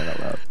 Crying out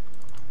loud.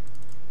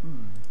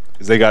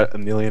 Because they got a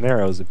million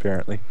arrows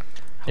apparently.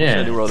 I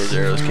Yeah. knew where all those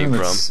arrows came from.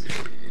 Let's see.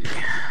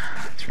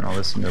 Turn all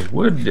this into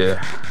wood.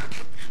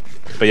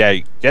 But yeah,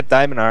 get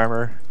diamond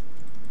armor.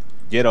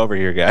 Get over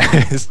here,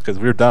 guys, because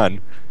we're done.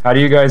 How do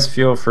you guys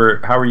feel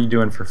for? How are you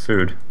doing for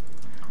food?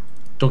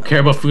 Don't care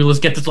about food. Let's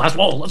get this last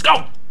wall. Let's go.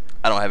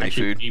 I don't have any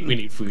Actually, food. we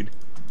need food.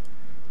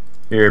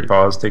 Here,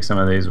 pause. Take some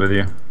of these with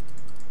you.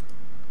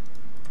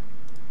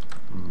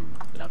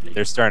 Lovely.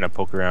 They're starting to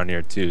poke around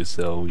here too,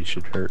 so we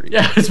should hurry.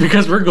 Yeah, it's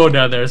because we're going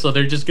down there, so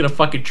they're just gonna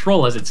fucking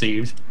troll us, it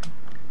seems.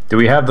 Do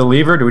we have the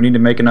lever? Do we need to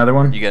make another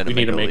one? You gotta We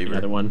need to a make lever.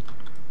 another one.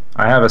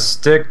 I have a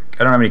stick.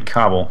 I don't have any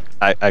cobble.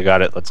 I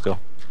got it. Let's go.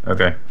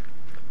 Okay.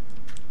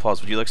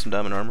 Pause. Would you like some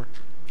diamond armor?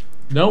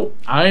 No,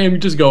 I am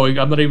just going.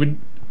 I'm not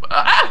even.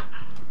 Ah!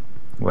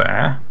 What?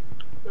 Ah!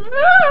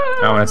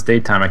 Oh, when it's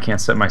daytime, I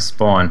can't set my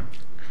spawn.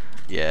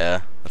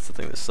 Yeah, that's the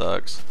thing that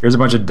sucks. Here's a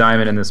bunch of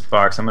diamond in this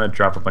box. I'm gonna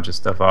drop a bunch of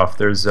stuff off.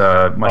 There's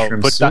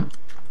mushroom put soup.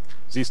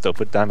 Zisto,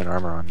 put diamond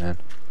armor on, man.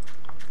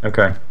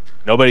 Okay.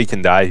 Nobody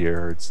can die here,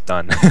 or it's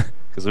done.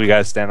 Because we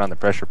gotta stand on the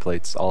pressure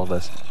plates, all of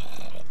us.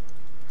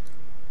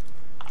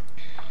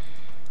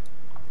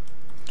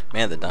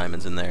 Man, the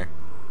diamond's in there.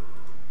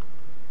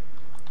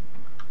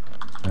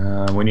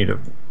 We need a.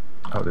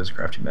 Oh, there's a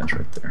crafting bench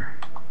right there.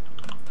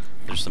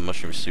 There's some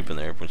mushroom soup in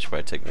there. We should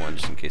probably take one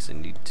just in case I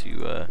need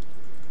to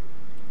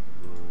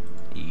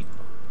eat.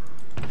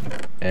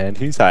 And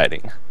he's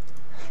hiding.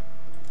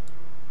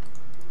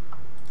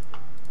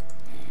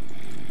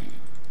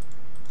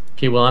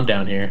 Okay, well, I'm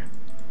down here.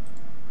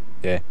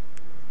 Yeah.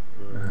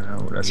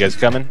 What You else? guys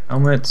coming?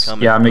 Helmets.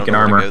 Coming. Yeah, I'm I don't making know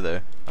where to armor. Go,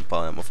 though. I'm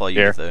gonna follow you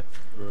Here. though.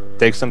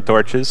 Take some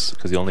torches,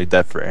 because you'll need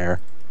that for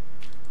air.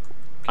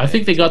 I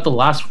think they got the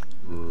last.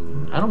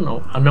 I don't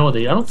know. I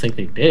don't think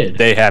they did.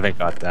 They haven't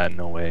got that,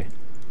 no way.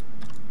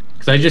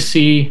 Because I just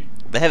see.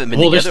 They haven't been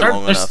Well, together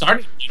long they're enough.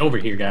 starting to get over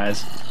here,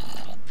 guys.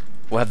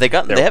 Well, have they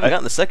gotten? They're They haven't what?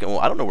 gotten the second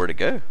one. I don't know where to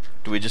go.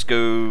 Do we just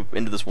go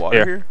into this water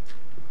Here. here?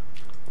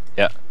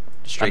 Yeah.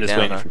 Straight I'm just down.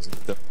 waiting Huh? for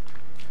Zisto.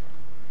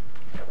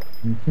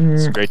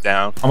 Mhm. Straight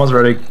down. Almost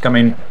ready.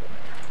 Coming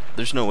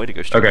There's no way to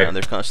go straight Okay. down.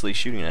 They're constantly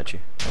shooting at you.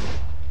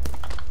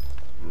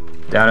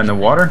 down in the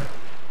water.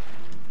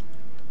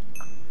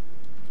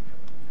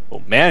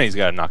 Oh man, he's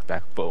got a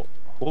knockback bow.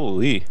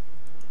 Holy.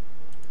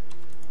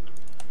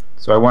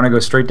 So I want to go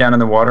straight down in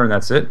the water, and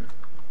that's it.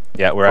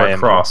 Yeah, where Or I am.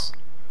 across.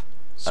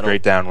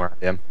 Straight down where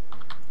I am.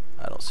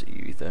 I don't see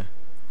you either.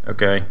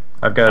 Okay,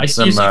 I've got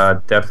some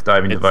depth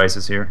diving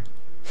devices here,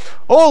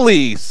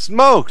 Holy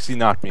smokes! He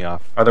knocked me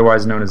off.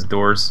 otherwise known as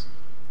doors.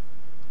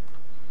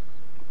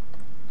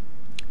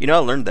 You know, I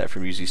learned that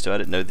from UZ, so I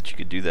didn't know that you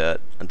could do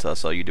that until I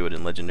saw you do it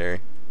in Legendary.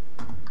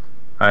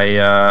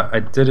 I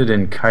did it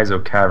in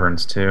Kaizo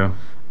Caverns too.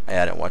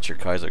 I didn't watch your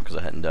Kaiser because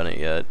I hadn't done it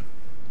yet.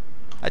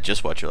 I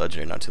just watched your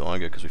Legendary not too long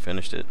ago because we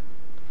finished it.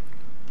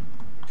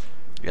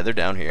 Yeah, they're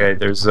down here. Okay,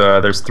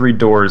 there's 3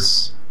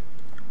 doors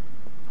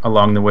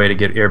along the way to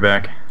get air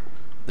back.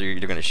 They're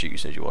gonna shoot you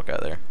as soon as you walk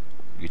out there.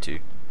 You two.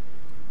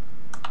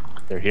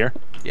 They're here?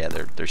 Yeah,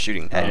 they're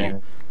shooting at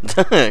you.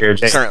 Here,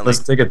 just, Currently. let's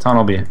take a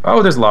tunnel.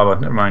 Oh, there's lava.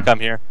 Never mind. Come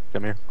here.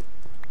 Come here.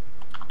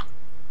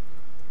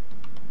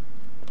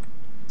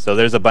 So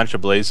there's a bunch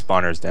of blaze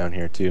spawners down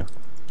here too.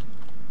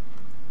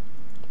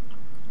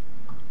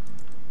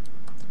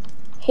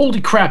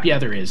 Holy crap! Yeah,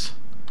 there is.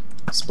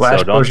 Splash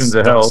so don't, potions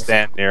of don't health.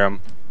 stand near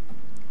them.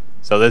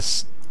 So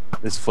this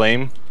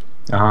flame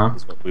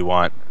is what we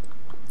want.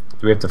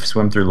 Do we have to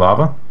swim through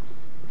lava?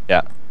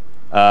 Yeah.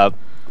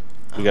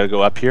 We gotta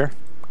go up here.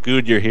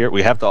 Good, you're here.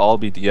 We have to all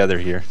be together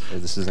here.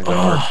 This isn't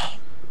gonna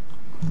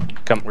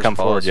work. Come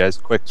forward, guys,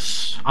 quick.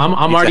 I'm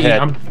already.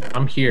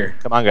 I'm here.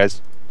 Come on,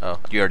 guys. Oh,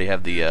 you already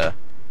have the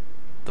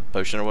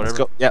potion or whatever.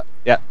 Let's go.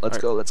 Yeah. Let's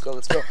go. Let's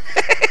go.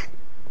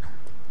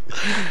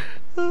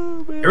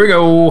 Oh, man. Here we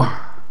go.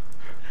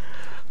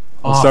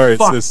 Oh, sorry,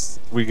 fuck. it's this.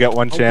 We got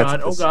one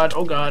chance. Oh god!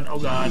 Oh god! Oh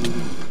god!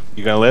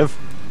 You gonna live?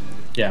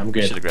 Yeah, I'm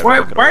good. Why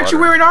aren't you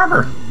wearing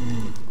armor?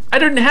 I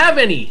didn't have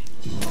any.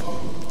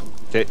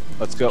 Okay,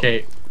 let's go.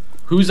 Okay,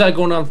 who's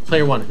going on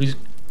player 1? Who's?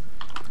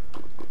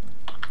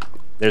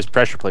 There's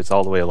pressure plates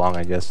all the way along,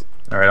 I guess.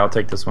 All right, I'll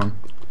take this one.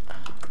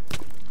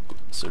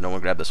 So no one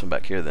grab this one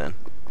back here then.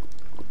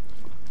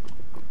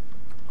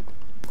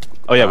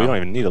 Oh yeah, we don't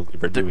even need a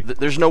lever, do we?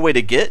 There's no way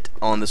to get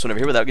on this one over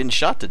here without getting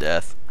shot to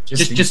death.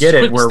 Just get it.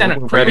 quick We're stand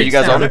up. ready. Are you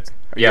guys on it?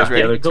 Are you Yeah, guys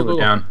ready? the other Go, 2 go, are go.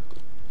 down.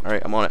 All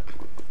right, I'm on it.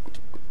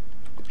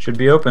 Should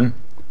be open.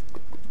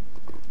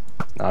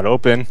 Not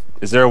open.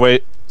 Is there a way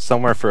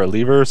somewhere for a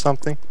lever or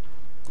something?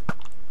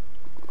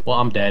 Well,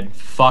 I'm dead.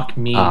 Fuck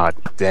me. Ah,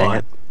 dang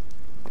it.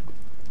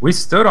 We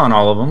stood on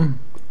all of them.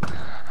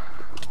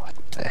 What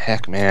the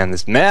heck, man?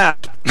 This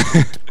map!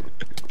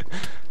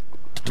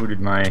 Who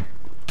did my...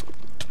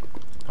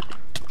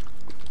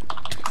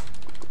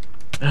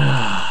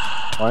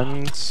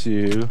 1,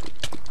 2...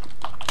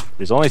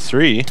 There's only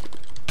 3.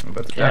 What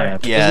about the Yeah.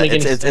 guy? Yeah, Doesn't make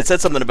any it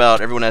said something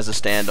about everyone has to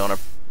stand on a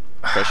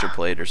pressure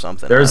plate or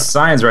something. There's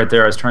signs right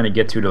there I was trying to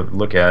get to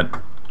look at.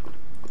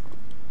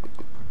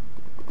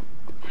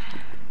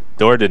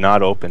 Door did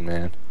not open,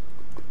 man.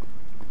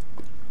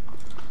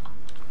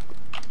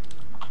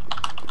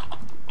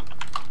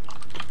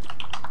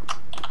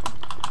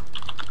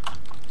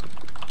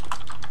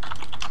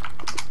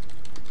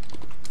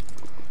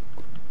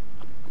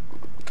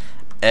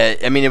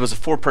 I mean, it was a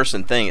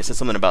 4-person thing. It said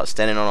something about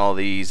standing on all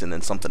these and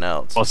then something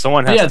else. Well,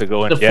 someone has to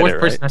go and the get fourth it,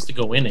 person right? has to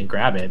go in and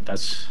grab it.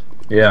 That's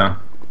Yeah.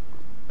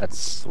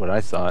 That's what I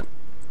thought.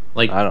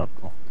 like I don't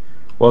know.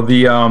 Well,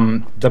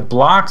 the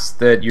blocks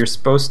that you're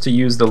supposed to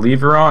use the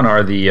lever on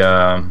are the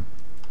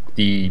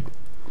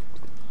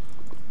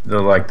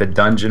like the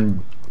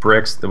dungeon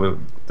bricks,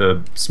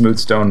 the smooth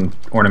stone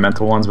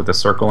ornamental ones with a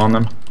circle on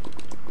them.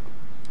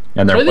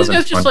 And there Are these wasn't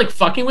guys just one. like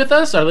fucking with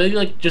us? Are they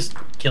like just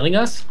killing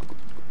us?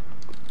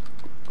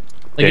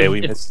 Like Okay, if-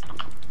 we if- missed.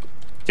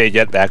 Okay,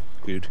 get back,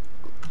 dude.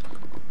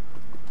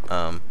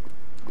 So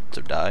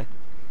die.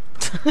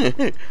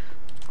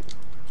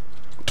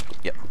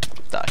 Yep,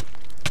 die.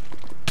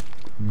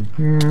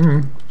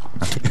 Mhm.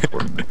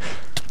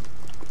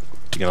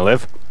 You gonna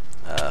live?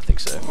 I think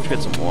so. We should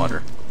get some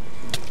water.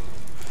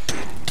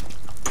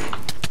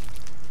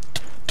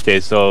 Okay,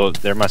 so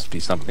there must be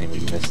something we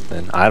missed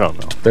then. I don't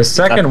know. The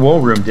second wool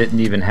room didn't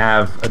even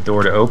have a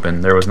door to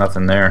open. There was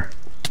nothing there.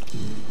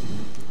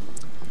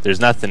 There's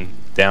nothing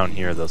down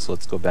here though, so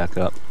let's go back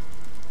up.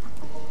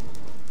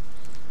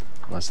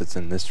 Unless it's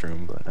in this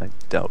room, but I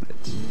doubt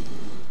it.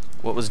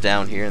 What was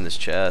down here in this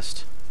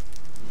chest?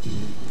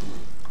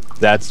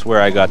 That's where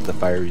I got the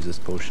fire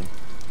resist potion.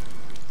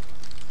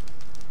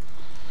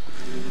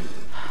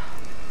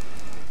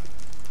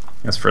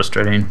 That's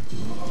frustrating.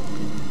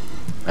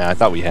 I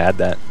thought we had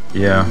that.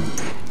 Yeah.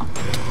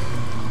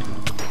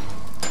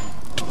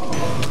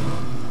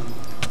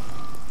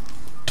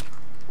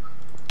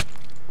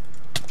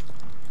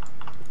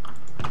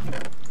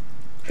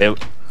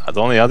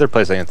 The only other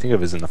place I can think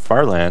of is in the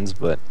Farlands,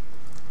 but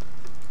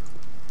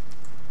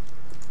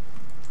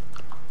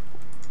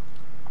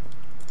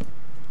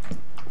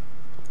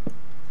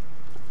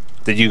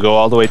did you go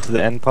all the way to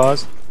the end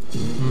pause?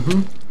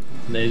 Mm-hmm.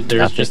 There's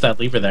Nothing. just that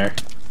lever there.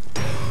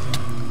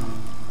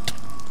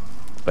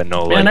 But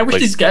no, Man, like, I wish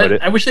place these to guys. put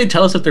it. I wish they'd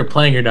tell us if they're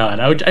playing or not.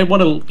 I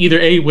want to either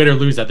A, win or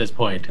lose at this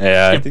point.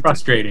 Yeah, I It's think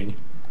frustrating.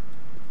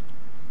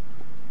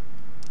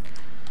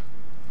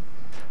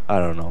 I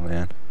don't know,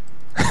 man.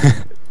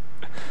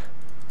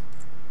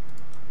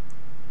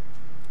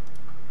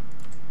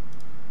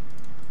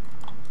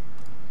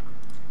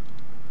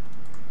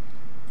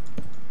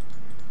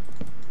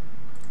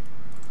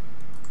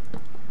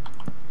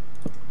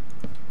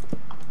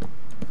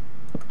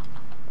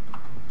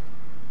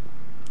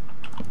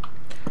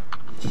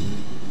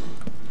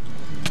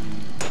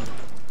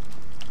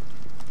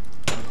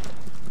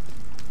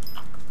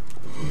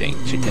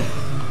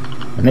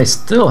 And they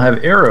still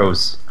have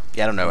arrows.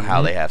 Yeah, I don't know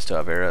how they still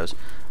have arrows.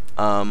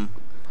 Yeah,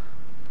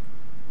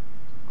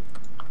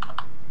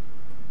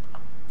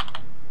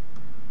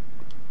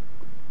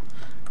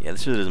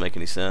 this really doesn't make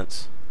any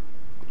sense.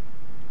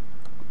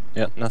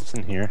 Yep,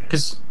 nothing here.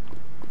 Because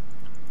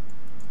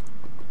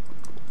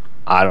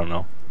I don't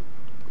know.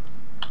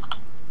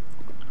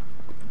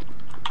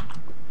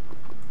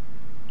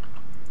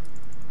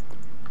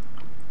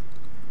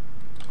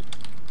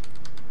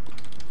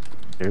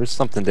 There's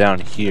something down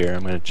here.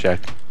 I'm gonna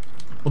check.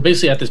 well,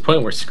 basically at this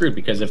point we're screwed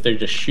because if they're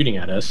just shooting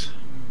at us.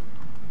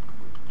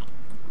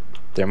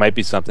 There might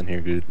be something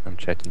here, Good. I'm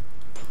checking.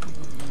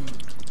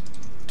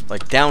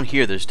 Like down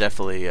here, there's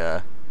definitely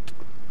nowhere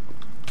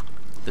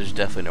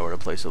to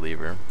place a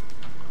lever.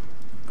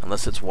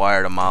 Unless it's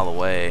wired a mile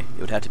away,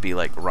 it would have to be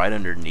like right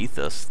underneath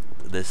us.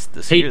 This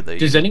Hey, here.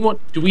 does anyone?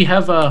 Do we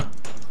have Yeah,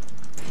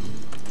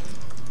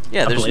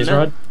 a there's blaze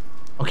rod?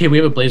 Okay, we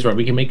have a blaze rod.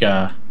 We can make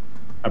a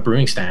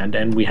brewing stand,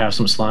 and we have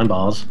some slime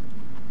balls.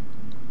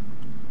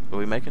 What are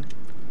we making?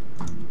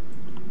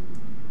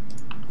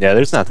 Yeah,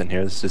 there's nothing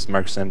here. This just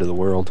marks the end of the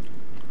world.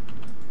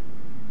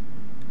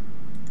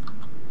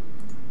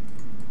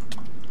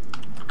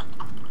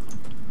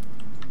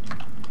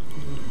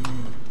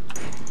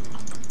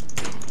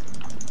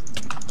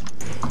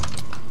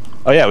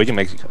 Oh yeah, we can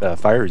make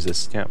fire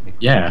resist, can't we?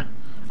 Yeah.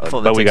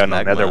 But we got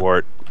no nether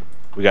wart.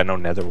 We got no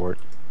nether wart.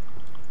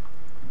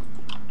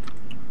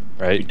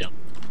 We Right? don't.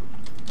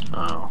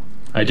 Oh,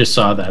 I just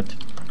saw that.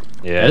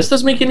 Yeah. This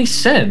doesn't make any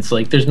sense.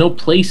 Like, there's no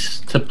place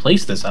to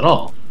place this at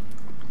all.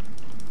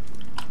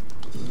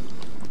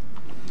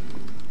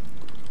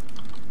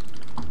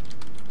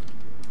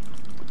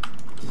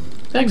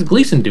 What the heck's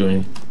Gleason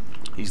doing?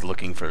 He's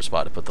looking for a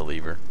spot to put the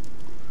lever.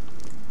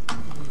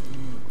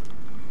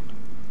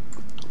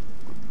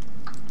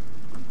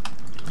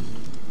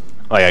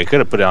 Like I could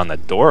have put it on the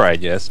door, I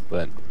guess,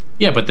 but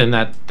Yeah, but then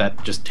that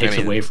just takes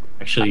mean, away from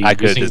actually. I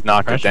could have using just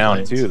knocked it pressure down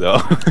plates. too,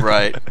 though.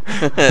 Right.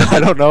 I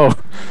don't know.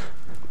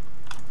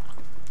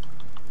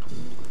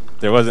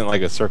 There wasn't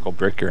like a circle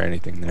brick or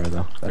anything there,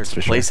 though. That's There's for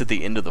a sure. place at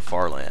the end of the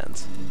far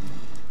lands.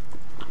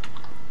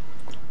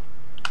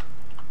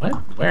 What?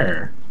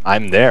 Where?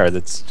 I'm there.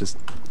 That's just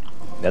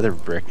nether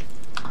brick.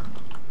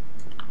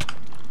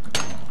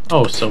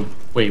 Oh, so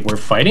wait, we're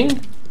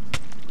fighting?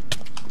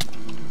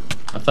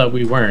 I thought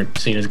we weren't,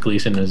 seeing as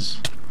Gleason is.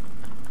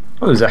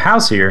 Oh, there's a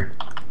house here.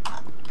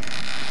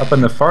 Up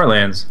in the far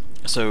lands.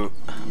 So,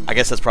 I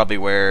guess that's probably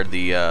where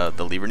the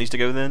lever needs to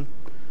go then.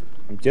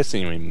 I'm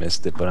guessing we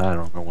missed it, but I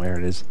don't know where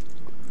it is.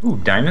 Ooh,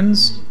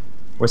 diamonds?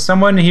 Was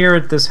someone here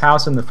at this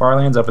house in the far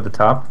lands up at the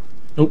top?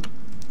 Nope.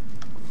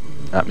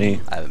 Not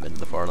me. I haven't been to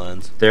the far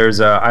lands. There's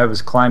I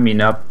was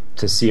climbing up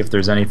to see if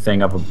there's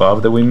anything up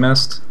above that we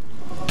missed.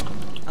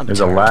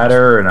 There's a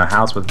ladder and a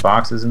house with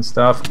boxes and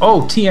stuff.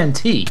 Oh,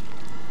 TNT!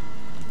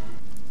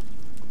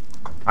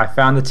 I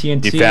found the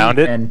TNT. You found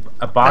it? And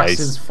a box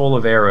is full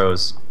of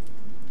arrows.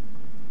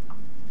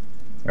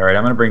 Alright,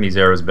 I'm gonna bring these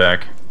arrows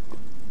back.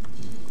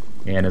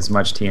 And as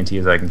much TNT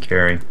as I can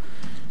carry.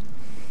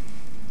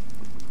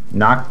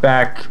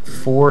 Knockback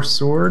 4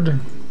 sword.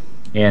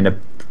 And a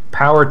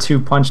power 2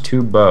 punch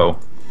 2 bow.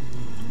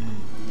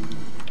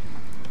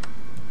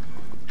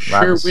 Sure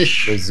Lapis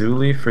wish.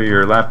 lazuli for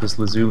your lapis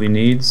lazuli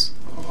needs.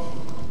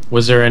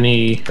 Was there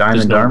any Diamond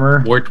there's no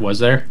armor? Wart was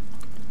there?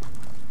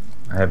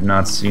 I have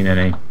not seen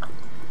any.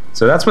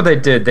 So that's what they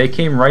did. They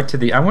came right to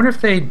the... I wonder if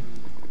they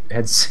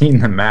had seen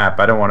the map.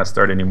 I don't want to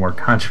start any more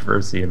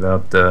controversy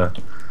about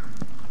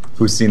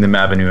who's seen the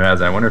map and who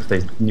hasn't. I wonder if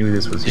they knew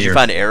this was Did here. you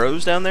find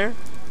arrows down there?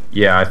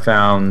 Yeah, I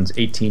found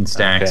 18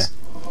 stacks.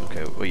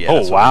 Okay, well yeah. Oh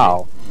that's what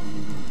wow!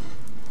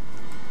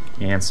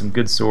 And some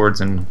good swords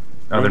and other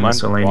Room under water.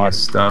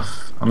 miscellaneous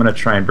stuff. I'm going to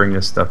try and bring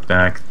this stuff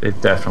back. They've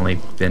definitely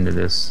been to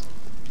this.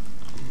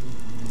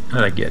 How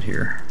did I get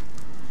here?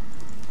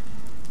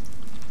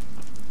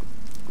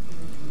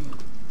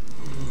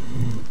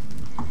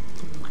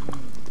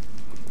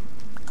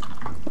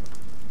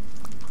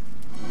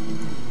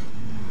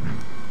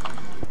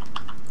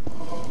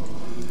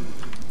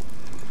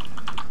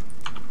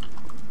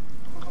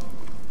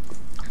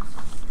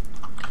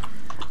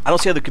 I don't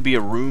see how there could be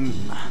a room.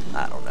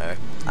 I don't know.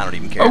 I don't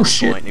even care Oh, at this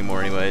shit. point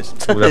anymore anyways.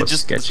 Ooh, that was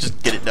just sketchy.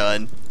 get it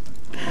done.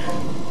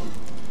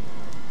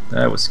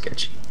 That was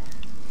sketchy.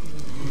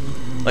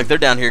 Like they're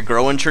down here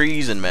growing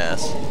trees and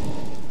mess.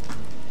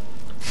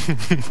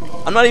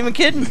 I'm not even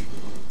kidding.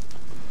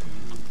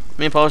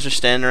 Me and Paul's just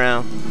standing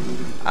around.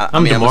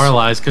 I'm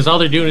demoralized because all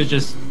they're doing is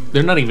just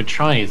they're not even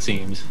trying. It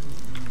seems.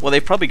 Well,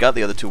 they've probably got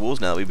the other tools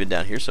now that we've been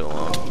down here so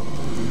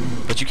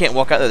long. But you can't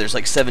walk out there. There's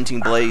like 17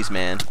 blaze,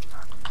 man.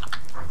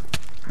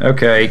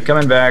 Okay,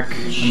 coming back.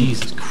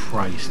 Jesus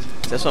Christ.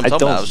 That's what I'm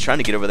talking about. I was trying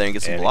to get over there and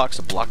get some blocks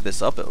to block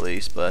this up at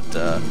least, but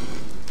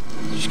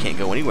you just can't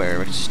go anywhere.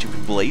 There's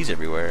stupid blaze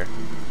everywhere.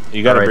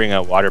 You got to Alright. bring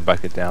a water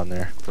bucket down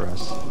there for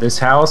us. This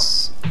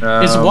house...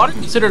 Is water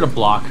considered a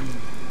block?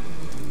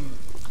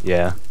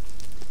 Yeah.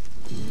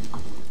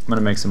 I'm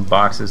gonna make some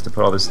boxes to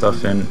put all this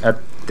stuff in. At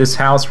this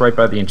house right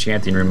by the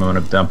enchanting room, I'm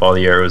gonna dump all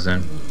the arrows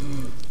in.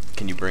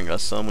 can you bring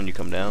us some when you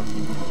come down?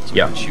 So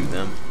Yeah. we can shoot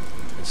them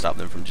and stop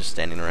them from just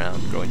standing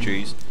around growing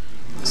trees.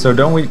 So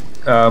don't we?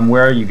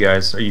 Where are you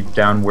guys? Are you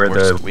down where We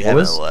the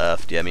haven't is?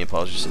 left. Yeah, me and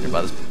Paul's just sitting here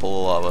by this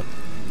pool of lava,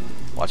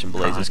 watching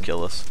blazes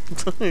kill us.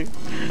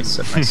 Let's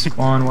set my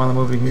spawn while I'm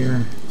over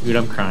here. Dude,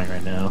 I'm crying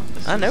right now.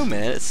 I know,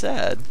 man. It's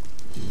sad.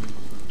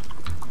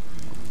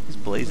 These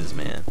blazes,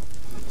 man.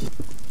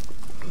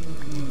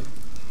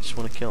 Just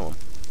want to kill them,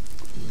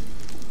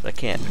 but I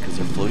can't because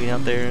they're floating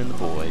out there in the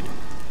void.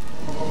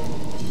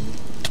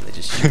 They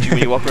just shoot you when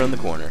you walk around the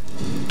corner.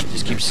 It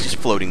just keeps just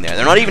floating there.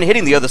 They're not even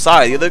hitting the other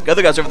side. The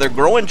other guys over there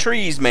growing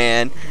trees,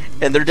 man,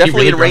 and they're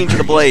definitely in range of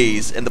the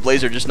blaze, and the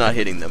blaze are just not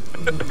hitting them.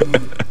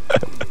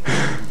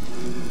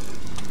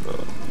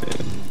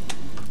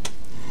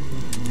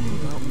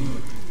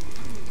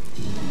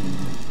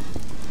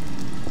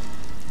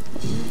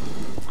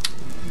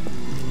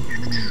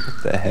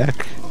 What the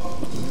heck?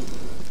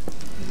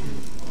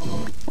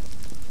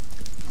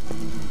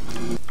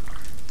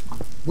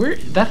 Where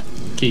that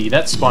key?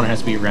 That spawner has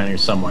to be around here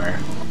somewhere.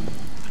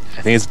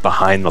 I think it's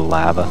behind the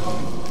lava.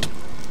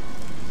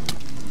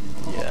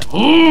 Yeah.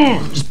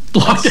 Ooh, just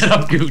block that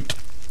up, Goot.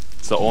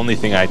 It's the only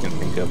thing I can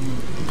think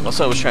of.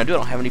 Also, I was trying to do. I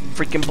don't have any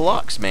freaking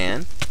blocks,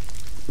 man.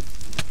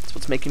 That's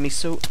what's making me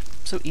so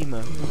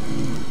emo.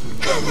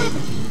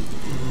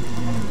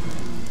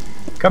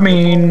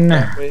 Coming.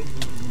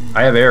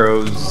 I have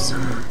arrows.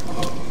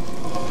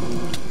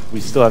 We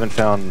still haven't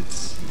found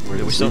where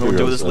We the still don't know what to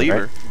do with this superheroes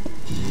lever. are,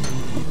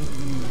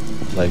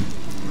 right? Like,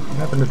 What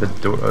happened to the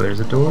door? Oh, there's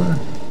a door.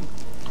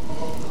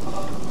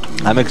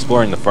 I'm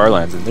exploring the far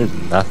lands and there's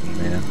nothing,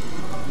 man.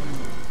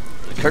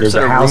 Kurt There's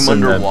said a a house room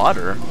in the-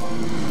 underwater.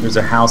 There's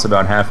a house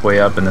about halfway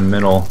up in the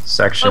middle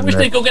section. I wish that-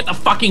 they'd go get the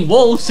fucking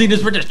wolves. See,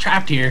 this we're just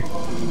trapped here.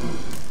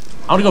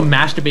 I want to go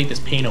masturbate this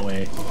pain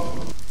away.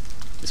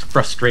 This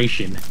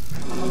frustration.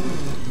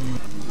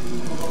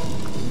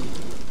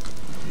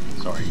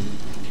 Sorry.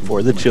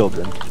 For the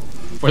children.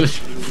 For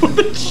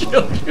the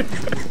children.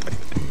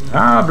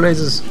 Ah,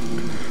 blazes.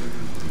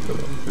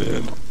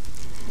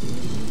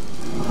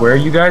 Where are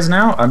you guys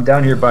now? I'm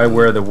down here by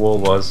where the wool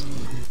was.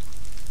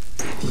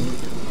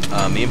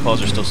 Me and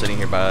Paul's are still sitting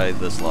here by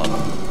this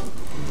lava,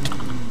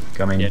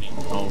 Coming. Getting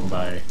home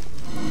by.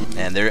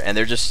 and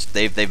they're just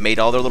they've made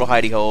all their little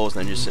hidey holes,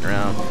 and they're just sitting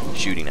around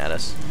shooting at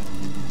us.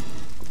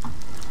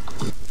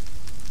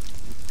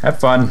 Have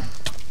fun.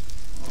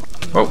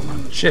 Oh,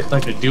 shit.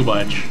 Like to do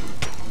much.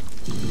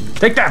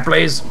 Take that,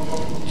 Blaze.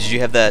 Did you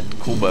have that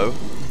cool bow?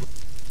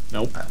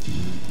 Nope.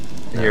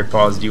 Here,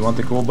 pause. Do you want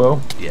the cool bow?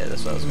 Yeah,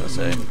 that's what I was gonna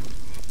say.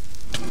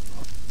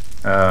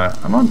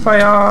 I'm on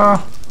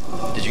fire.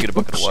 Did you get a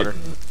bucket of Shit. water?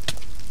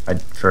 I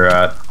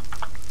forgot.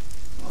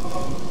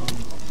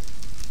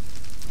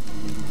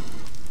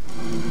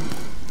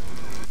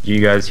 You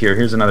guys here?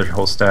 Here's another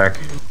whole stack.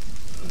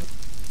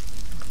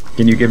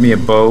 Can you give me a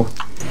bow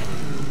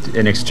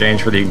in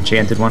exchange for the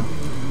enchanted one?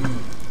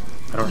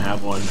 I don't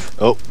have one.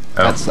 Oh,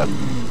 that's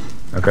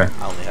Okay.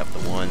 I only have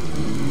the one.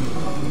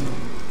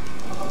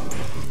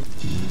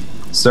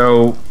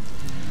 So,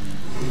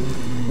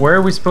 where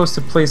are we supposed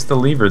to place the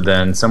lever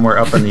then? Somewhere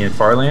up in the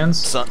far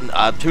lands?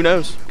 Who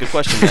knows? Good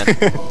question,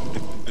 man.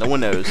 No one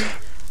knows.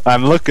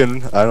 I'm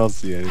looking. I don't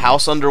see anything.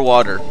 House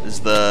underwater is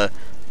the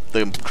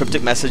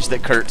cryptic message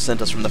that Kurt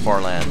sent us from the far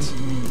lands.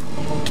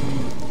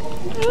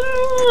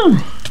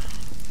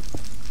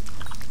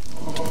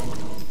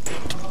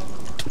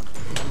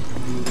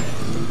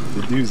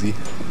 The doozy.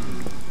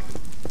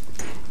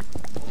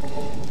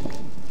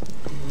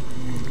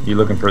 You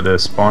looking for the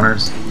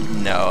spawners?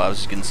 No, I was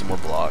just getting some more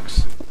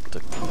blocks to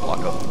block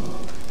up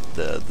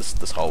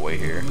this hallway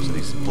here, so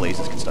these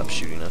blazes can stop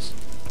shooting us.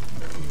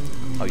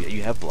 Oh yeah,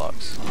 you have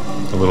blocks.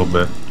 A little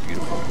bit.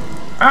 Beautiful.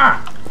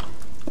 Ah!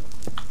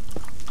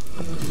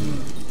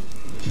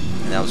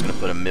 And I was gonna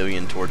put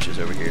 1,000,000 torches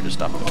over here to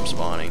stop them from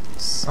spawning.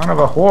 Son of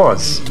a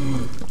horse.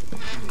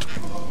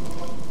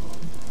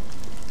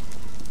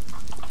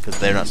 Because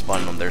they're not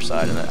spawning on their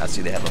side, and I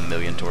see they have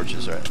 1,000,000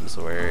 torches right in this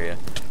little area.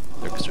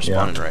 Because they're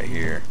spawning right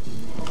here.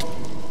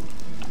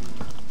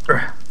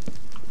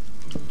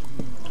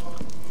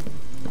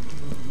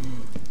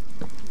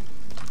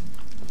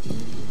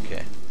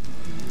 Okay.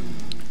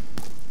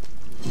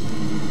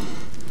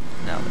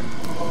 Now then,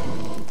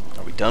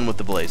 are we done with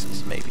the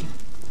blazes? Maybe.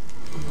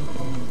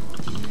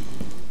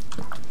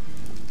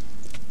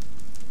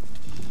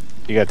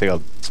 You gotta take a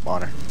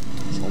spawner.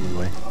 It's the only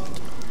way.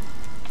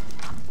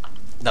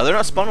 No, they're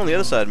not spawning on the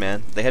other side,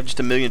 man. They have just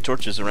 1,000,000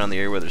 torches around the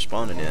area where they're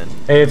spawning in.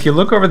 Hey, if you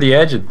look over the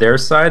edge at their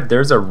side,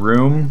 there's a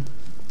room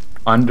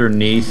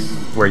underneath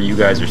where you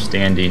guys are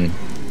standing,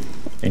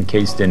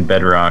 encased in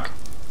bedrock.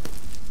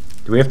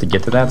 Do we have to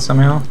get to that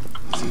somehow?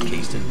 It's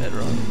encased in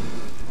bedrock.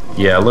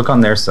 Yeah, look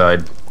on their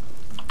side.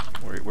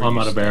 Where I'm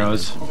you out of standing?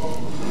 arrows.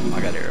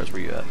 I got arrows.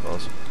 Where you at,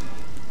 boss?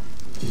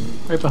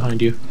 Right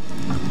behind you.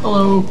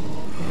 Hello.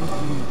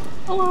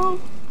 Hello.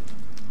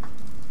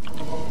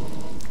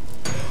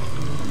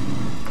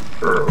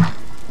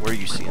 Where are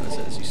you seeing this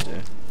as you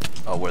stay?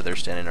 Oh, where they're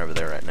standing over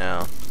there right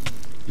now.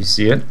 You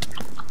see it?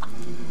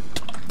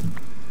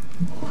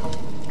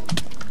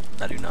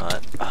 I do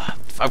not.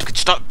 If I could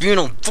stop being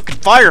on fucking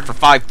fire for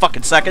 5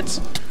 fucking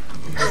seconds.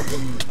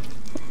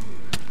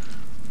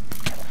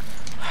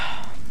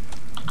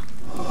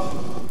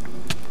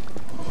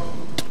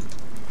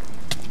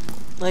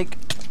 Like,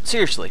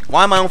 seriously,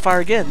 why am I on fire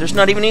again? There's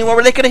not even anywhere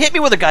where they could have hit me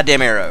with a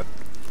goddamn arrow.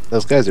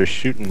 Those guys are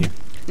shooting you.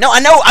 No, I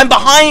know. I'm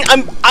behind.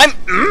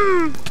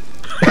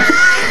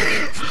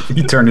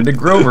 You turned into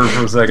Grover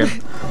for a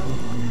second.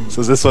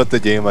 So is this what the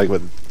game like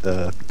with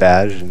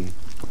badge and?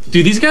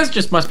 Dude, these guys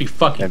just must be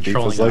fucking And beef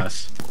trolling was like-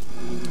 us.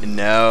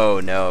 No.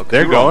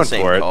 They're we were on going the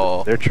same for it.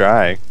 call. They're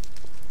trying.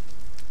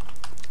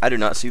 I do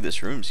not see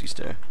this room,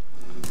 Zisto.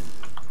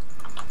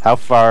 How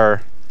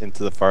far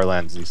into the far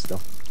lands is he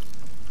still?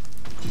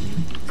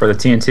 For the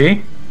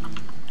TNT?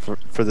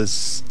 For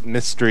this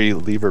mystery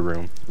lever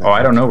room. Oh,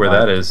 I don't know where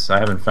that is. I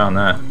haven't found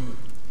that.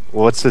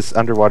 Well, what's this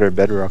underwater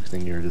bedrock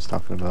thing you were just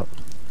talking about?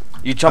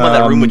 You talking about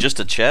that room with just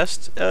a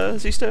chest,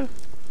 Zisto?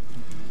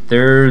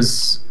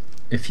 There's,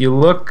 if you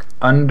look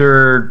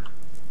under,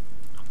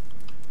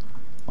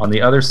 on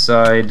the other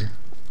side,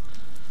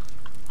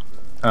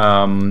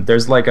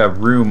 there's like a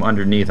room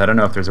underneath. I don't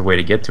know if there's a way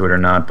to get to it or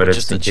not, but it's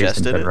Just a encased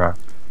chest in in it? bedrock.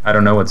 I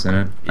don't know what's in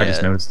it. I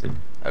just Yeah. noticed it.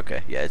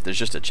 Okay, yeah, there's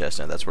just a chest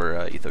in it. That's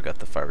where Etho got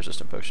the fire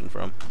resistant potion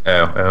from.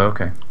 Oh,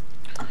 okay.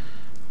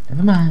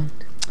 Never mind.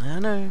 I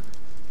know.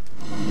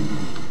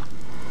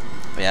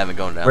 Yeah, I haven't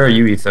gone down. Where are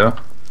you, Etho?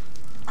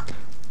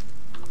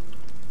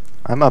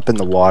 I'm up in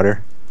the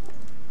water.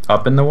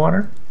 Up in the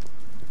water?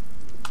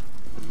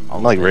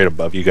 I'm like right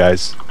above you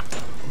guys.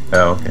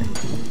 Oh, okay.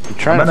 I'm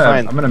trying to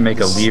find. I'm gonna make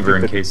a this lever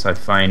in stupid- case I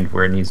find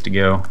where it needs to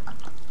go.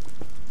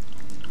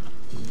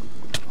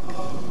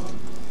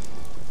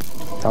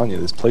 I'm telling you,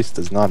 this place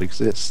does not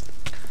exist.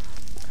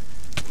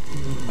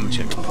 I'm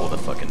just gonna pull the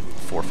fucking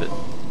forfeit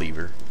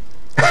lever.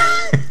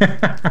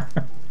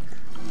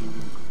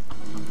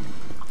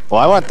 Well,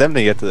 I want them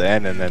to get to the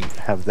end and then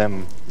have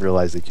them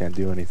realize they can't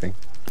do anything.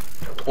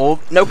 Well,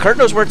 no, Kurt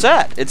knows where it's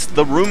at. It's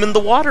the room in the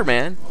water,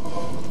 man.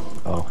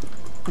 Oh.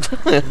 That's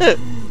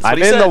I'm what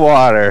he in the said.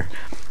 water.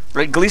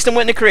 Right, Gleaston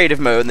went into creative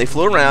mode, and they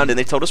flew around, and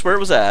they told us where it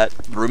was at,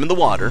 the room in the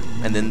water,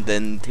 and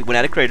then he went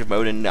out of creative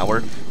mode, and now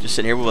we're just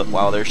sitting here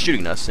while they're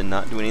shooting us and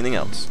not doing anything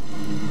else.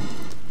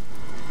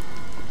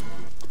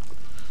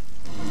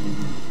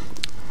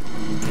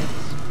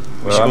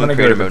 Well, I'm gonna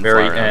go to the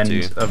very fire round,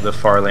 end too. of the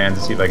far land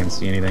to see if I can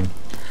see anything.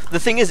 The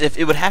thing is, if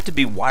it would have to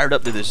be wired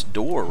up to this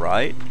door,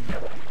 right?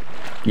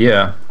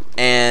 Yeah.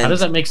 And How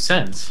does that make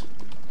sense?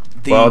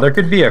 Well, there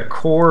could be a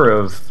core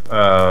of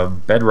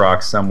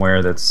bedrock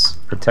somewhere that's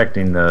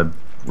protecting the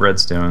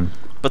redstone.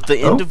 But the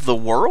end Oh. of the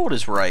world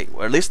is right,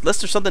 or at least unless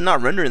there's something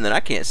not rendering that I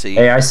can't see.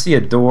 Hey, I see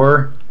a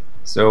door.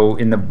 So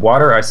in the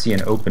water, I see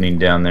an opening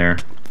down there.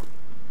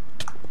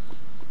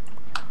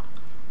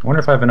 I wonder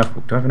if I have enough.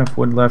 Do I have enough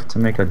wood left to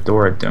make a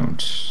door? I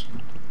don't.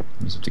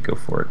 I just have to go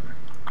for it.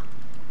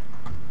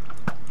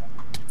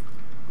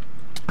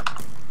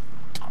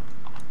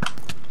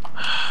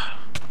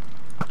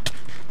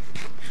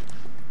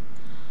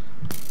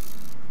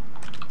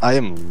 I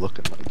am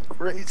looking like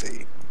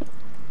crazy.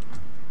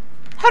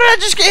 How did I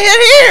just get hit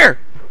here?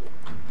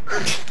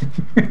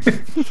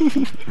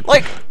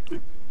 Like,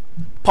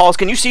 pause.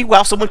 Can you see?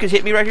 Wow, someone could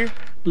hit me right here.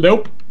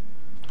 Nope.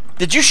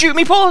 Did you shoot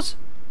me, pause?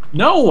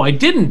 No, I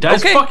didn't. I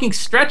was Okay. fucking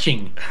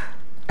stretching.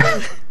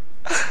 Just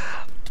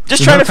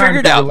There's trying no to time figure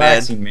it be out, man.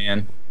 relaxing,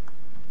 man.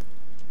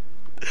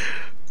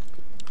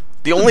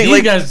 The only These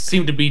like guys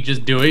seem to be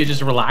just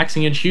just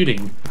relaxing and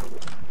shooting.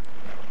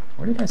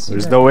 Where did I see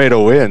There's that? no way to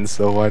win,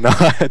 so why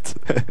not?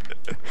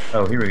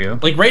 Oh, here we go.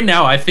 Like right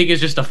now, I think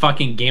it's just a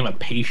fucking game of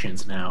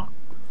patience now.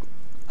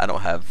 I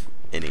don't have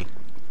any.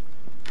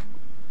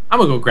 I'm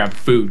gonna go grab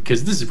food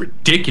because this is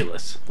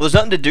ridiculous. Well, there's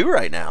nothing to do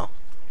right now.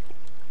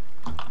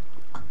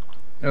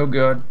 Oh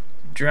god,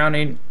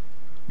 drowning.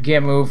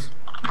 Can't move.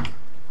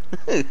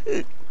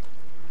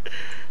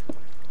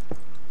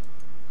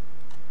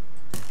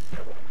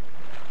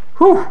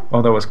 Whew.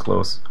 Oh, that was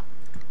close.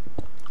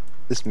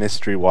 This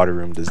mystery water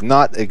room does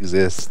not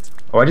exist.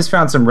 Oh, I just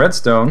found some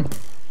redstone.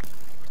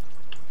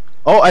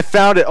 Oh, I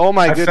found it! Oh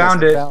my I goodness!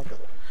 found it.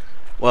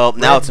 Well,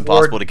 now Red it's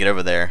impossible board. to get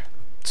over there,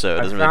 so it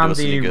I doesn't really do found us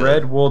any the good.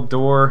 red wool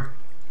door.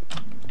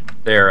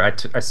 There,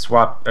 I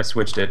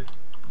switched it.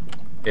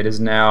 It is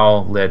now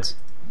lit.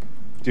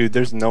 Dude,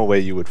 there's no way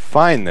you would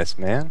find this,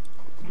 man.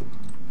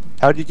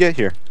 How'd you get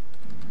here?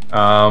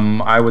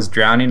 I was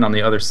drowning on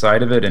the other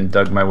side of it and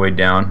dug my way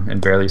down and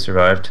barely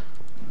survived.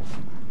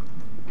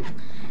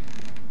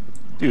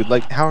 Dude,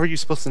 like, how are you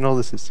supposed to know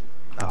this is...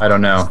 I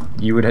don't know.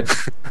 You would.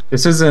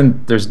 This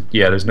isn't. There's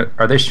no.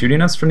 Are they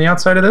shooting us from the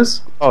outside of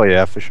this? Oh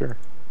yeah, for sure.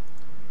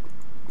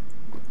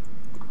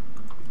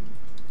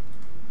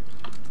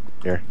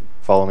 Here,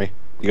 follow me.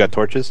 You got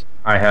torches?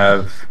 I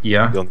have.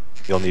 Yeah.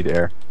 You'll need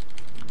air.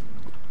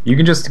 You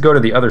can just go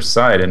to the other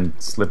side and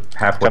slip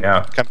halfway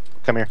out.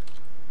 Come here.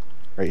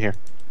 Right here.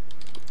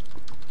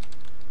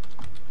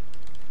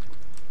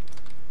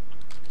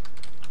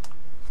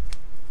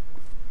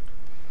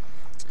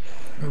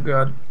 Oh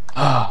god.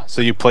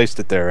 So you placed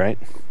it there, right?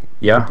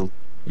 Yeah.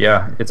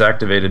 Yeah. It's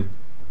activated.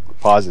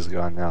 pause is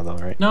gone now, though,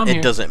 right? No, I'm It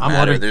here. doesn't I'm matter.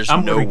 ordering- There's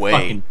I'm no ordering way.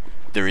 fucking-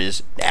 There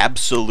is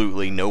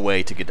absolutely no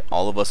way to get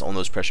all of us on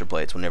those pressure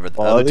plates whenever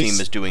the Well, other at team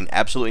least- is doing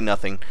absolutely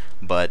nothing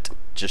but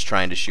just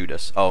trying to shoot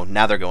us. Oh,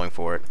 now they're going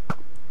for it.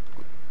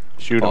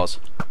 Shoot 'em. Pause.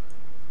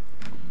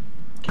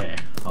 Okay,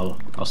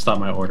 I'll stop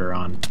my order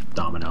on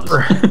Domino's.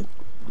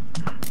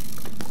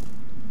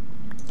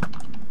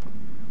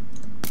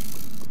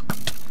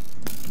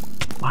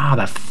 Wow,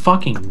 that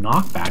fucking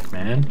knockback,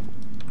 man.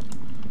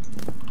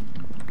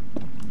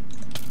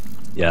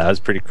 Yeah, that's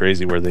pretty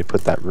crazy where they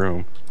put that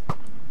room.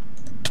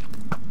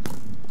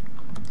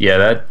 Yeah,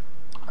 that.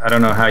 I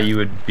don't know how you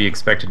would be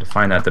expected to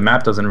find that. The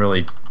map doesn't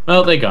really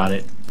Well, they got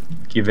it.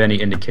 give any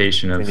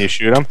indication of. Can you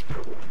shoot them?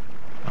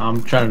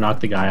 I'm trying to knock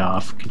the guy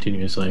off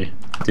continuously.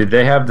 Did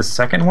they have the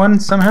second one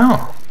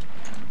somehow?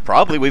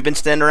 Probably. We've been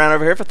standing around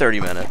over here for 30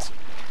 minutes.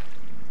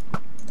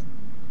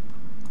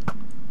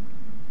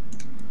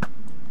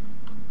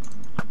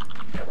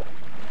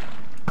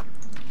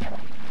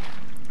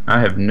 I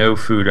have no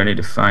food. I need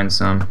to find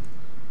some.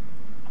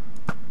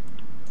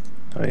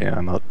 Oh yeah,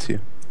 I'm out too.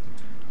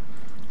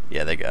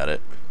 Yeah, they got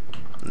it.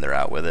 And they're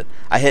out with it.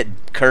 I hit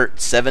Kurt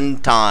 7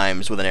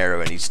 times with an arrow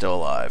and he's still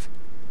alive.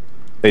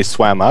 They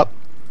swam up.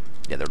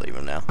 Yeah, they're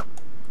leaving now.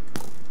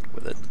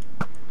 With it.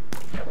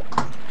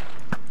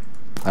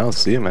 I don't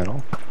see him at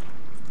all.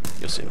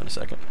 You'll see him in a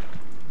second.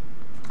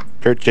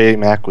 Kurt J.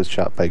 Mack was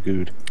shot by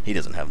Good. He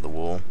doesn't have the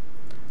wool.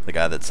 The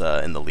guy that's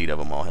in the lead of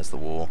them all has the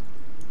wool.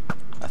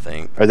 I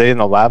think. Are they in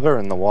the lava or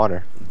in the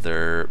water?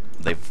 They're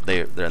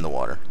in the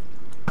water.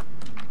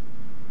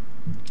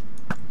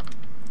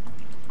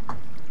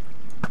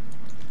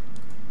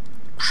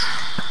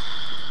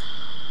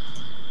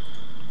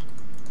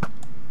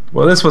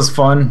 Well, this was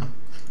fun.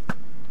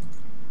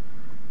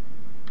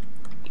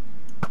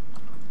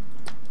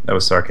 That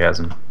was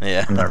sarcasm.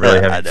 Yeah, I'm not really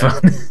I having know.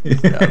 fun.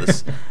 No,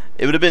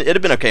 it'd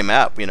have been okay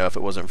map, you know, if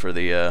it wasn't for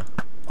the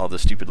all the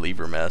stupid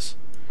lever mess.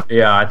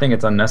 Yeah, I think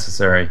it's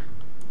unnecessary.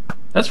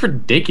 That's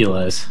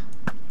ridiculous.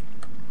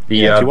 The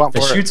Yeah, if you want the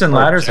more- shoots and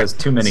more ladders has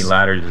too many objectives.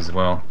 ladders as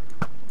well.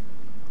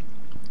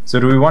 So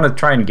do we want to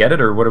try and get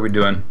it, or what are we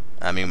doing?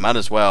 I mean, might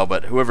as well,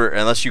 but whoever,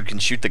 unless you can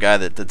shoot the guy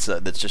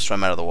that's just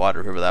swum out of the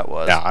water, whoever that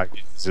was. Yeah,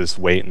 he's just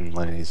waiting,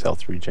 letting his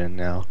health regen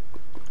now.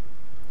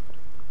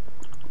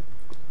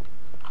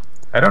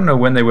 I don't know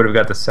when they would have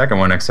got the second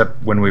one,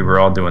 except when we were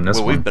all doing this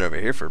Well, one. we've been over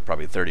here for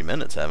probably 30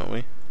 minutes, haven't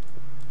we?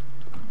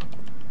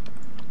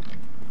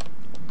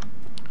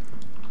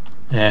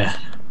 Yeah.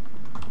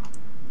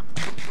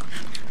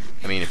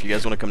 I mean, if you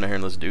guys want to come down here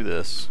and let's do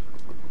this.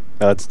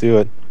 Let's do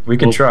it. We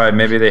can Well- try.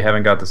 Maybe they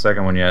haven't got the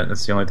second one yet.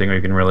 That's the only thing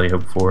we can really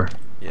hope for.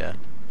 Yeah.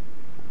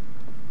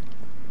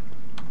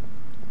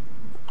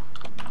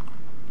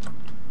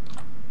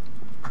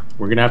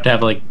 We're gonna have to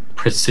have like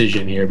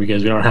precision here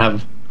because we don't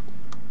have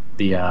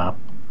the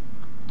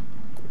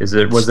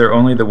Was there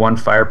only the one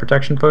fire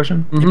protection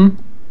potion?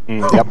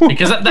 Yep.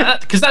 because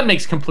that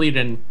makes complete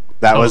and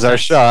That total was our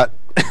sense. shot.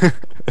 Of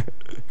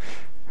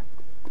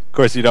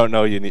course, you don't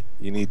know you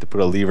need to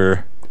put a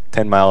lever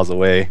 10 miles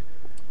away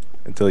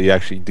until you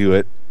actually do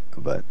it,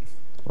 but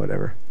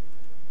whatever.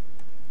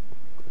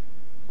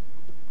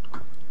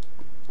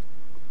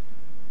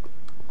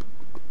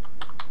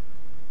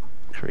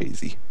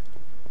 Crazy.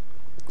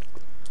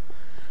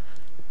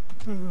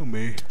 Oh,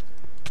 me.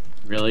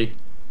 Really.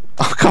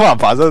 Oh, come on,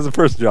 Paz. That was the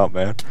first jump,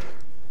 man.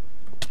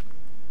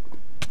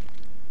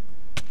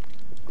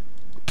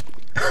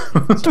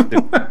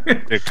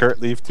 Did Kurt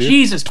leave too?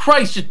 Jesus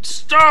Christ! Just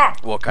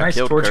stop. Well, I Nice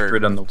killed torch Kurt,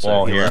 grid on the so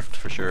wall he here. left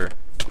for sure.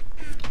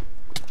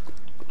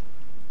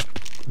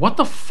 What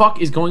the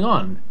fuck is going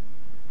on?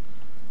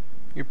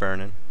 You're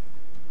burning.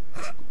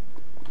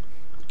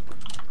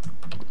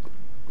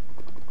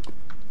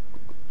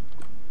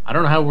 I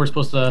don't know how we're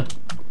supposed to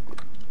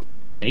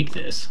make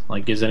this.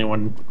 Like, is that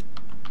even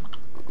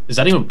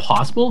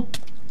possible?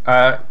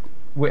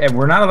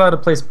 We're not allowed to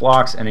place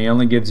blocks, and he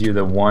only gives you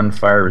the one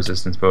fire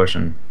resistance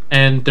potion.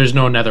 And there's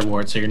no nether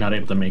wart, so you're not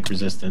able to make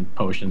resistant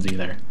potions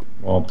either.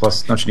 Well,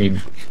 plus, don't you need?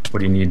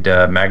 What do you need?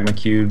 Magma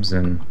cubes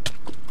and.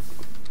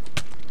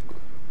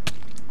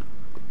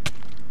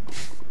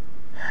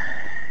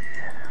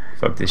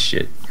 Fuck this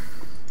shit.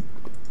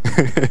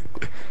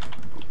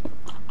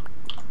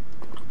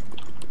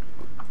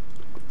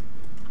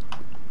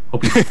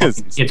 Hope you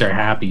fucking kids are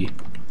happy.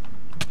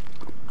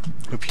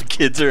 Hope your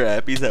kids are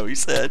happy, is that what you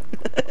said?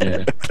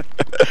 Yeah.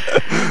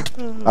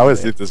 I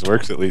always see if this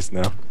works at least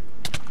now.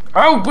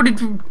 Oh, what did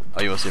you?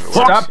 Oh, you want to see if it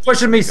works? Stop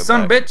pushing me, Go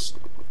son back. bitch!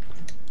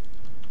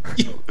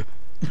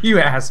 You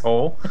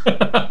asshole!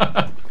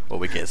 Well,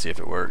 we can't see if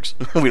it works.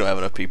 We don't have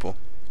enough people.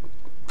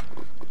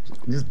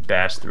 Just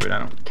bash through it. I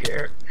don't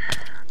care.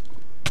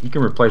 You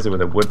can replace it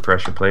with a wood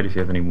pressure plate if you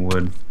have any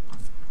wood.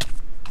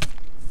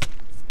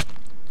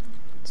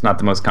 It's not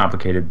the most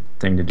complicated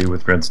thing to do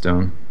with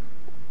redstone.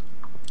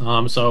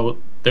 So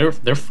their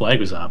flag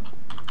was up.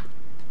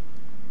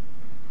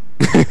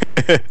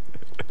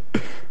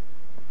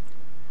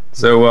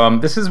 So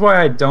this is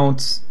why I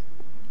don't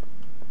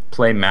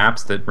play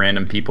maps that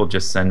random people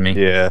just send me.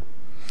 Yeah.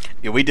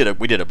 Yeah, we did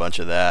a bunch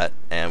of that,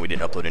 and we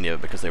didn't upload any of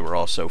it because they were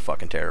all so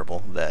fucking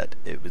terrible that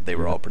they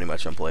were all pretty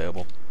much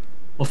unplayable.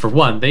 Well, for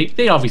one,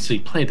 they obviously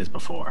played this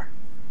before.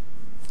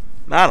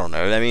 I don't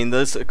know. I mean,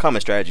 there's a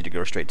common strategy to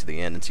go straight to the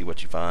end and see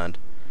what you find.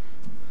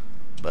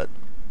 But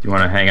Do you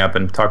want to hang up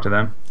and talk to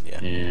them? yeah.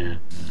 Yeah.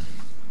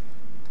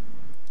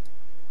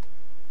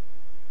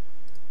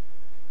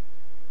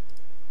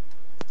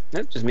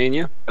 Nope, just me and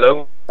you.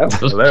 Hello? Those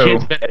Hello.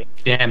 kids better be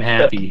damn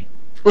happy.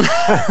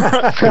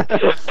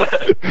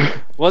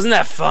 Wasn't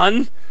that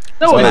fun?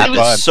 No, So it that was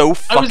was so I was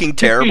fucking confused.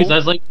 terrible. I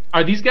was like,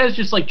 are these guys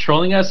just like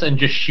trolling us and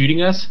just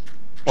shooting us,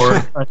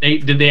 or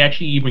did they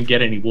actually even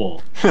get any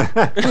wool?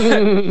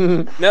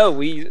 No,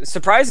 we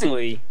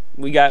surprisingly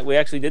we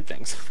actually did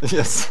things.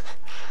 Yes.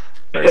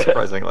 Very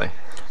surprisingly.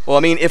 Well,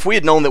 I mean, if we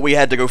had known that we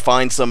had to go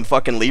find some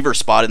fucking lever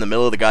spot in the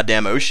middle of the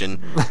goddamn ocean,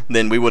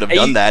 then we would have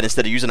done that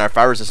instead of using our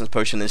fire resistance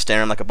potion and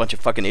staring like a bunch of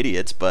fucking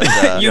idiots. But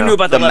You knew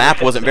about the the map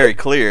lever. wasn't very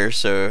clear,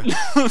 so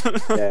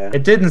Yeah.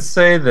 It didn't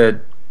say that.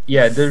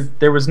 Yeah,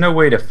 there was no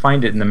way to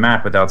find it in the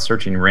map without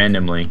searching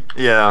randomly.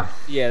 Yeah.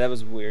 Yeah, that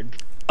was weird.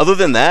 other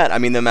than that, I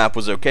mean, the map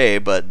was okay,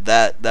 but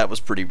that was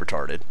pretty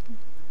retarded.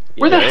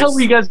 Where the Yeah, hell were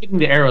you guys getting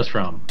the arrows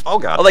from? Oh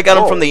god. Oh, they got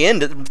them from the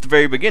end at the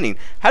very beginning.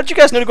 How did you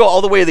guys know to go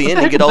all the way to the end the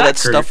and heck get was all that,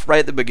 that Kurt? stuff right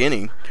at the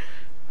beginning?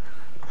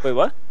 Wait,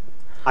 what?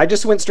 I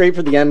just went straight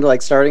for the end,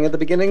 like starting at the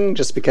beginning,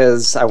 just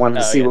because I wanted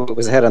to see yeah. what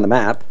was ahead on the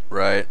map.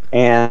 Right.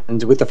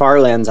 And with the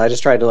far lens, I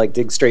just tried to like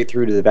dig straight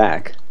through to the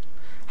back.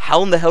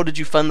 How in the hell did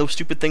you find the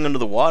stupid thing under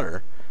the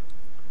water?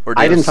 Or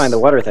I didn't did- find the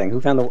water thing. Who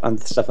found the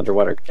stuff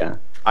underwater? Yeah.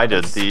 I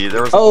did.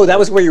 There was Oh, that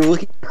was where you were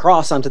looking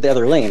across onto the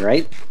other lane,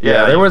 right?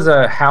 Yeah, there was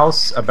a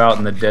house about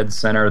in the dead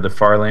center of the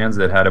far lands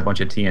that had a bunch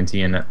of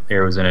TNT and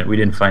arrows in it. We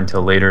didn't find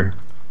till later.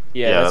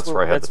 Yeah, that's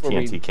where I had the where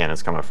we TNT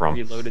cannons coming from.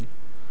 reloaded.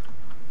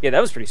 Yeah, that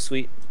was pretty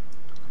sweet.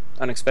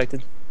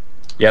 Unexpected.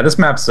 Yeah, this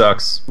map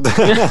sucks.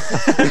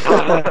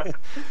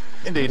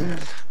 Indeed.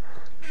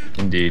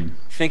 Indeed.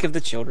 Think of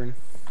the children.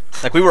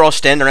 Like, we were all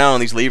standing around on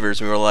these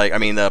levers, and we were like, I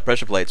mean, the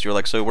pressure plates. You were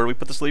like, so where do we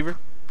put this lever?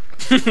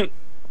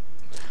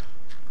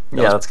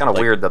 Yeah, that's kind of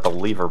like- weird that the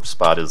lever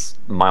spot is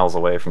miles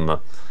away from the.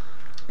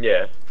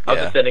 Yeah. I was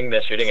Yeah. just sitting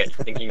there shooting it,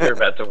 thinking you're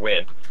about to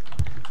win.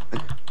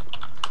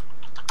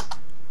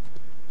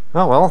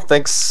 Oh well,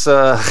 thanks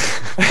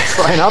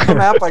trying out the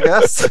map, I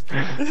guess.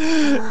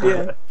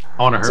 Yeah.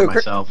 I want to hurt So, Kurt-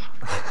 myself.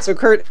 So,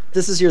 Kurt,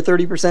 this is your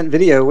 30%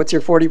 video. What's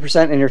your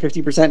 40% and your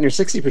 50% and your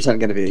 60%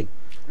 going to be?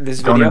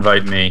 This Don't video.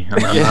 invite me.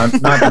 I'm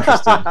not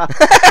interested.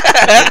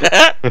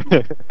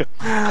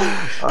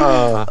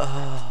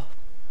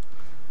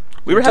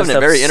 We were Just having a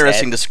very upset.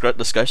 interesting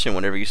discussion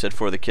whenever you said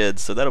for the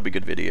kids, so that'll be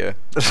good video.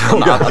 I'm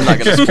not going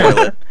to spoil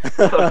it.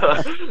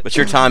 But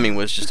your timing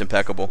was just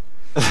impeccable.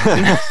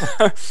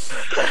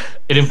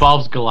 It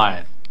involves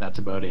Goliath. That's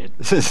about it.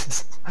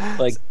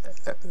 Like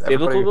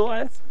biblical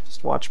Goliath.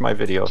 Just watch my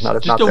video.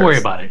 Just don't worry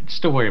about it.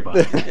 Just don't worry about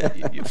it. Yeah,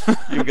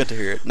 you'll get to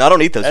hear it. Not on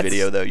Ethos That's-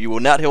 video, though. You will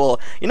not hear...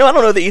 You know, I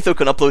don't know that Etho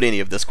can upload any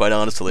of this, quite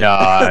honestly. No,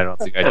 I don't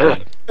think I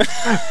did.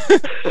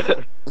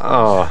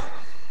 Oh.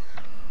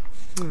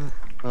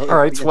 All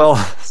right. Well,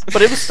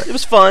 But it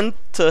was fun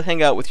to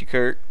hang out with you,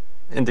 Kurt.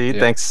 indeed.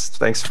 Yeah.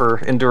 Thanks for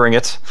enduring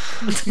it.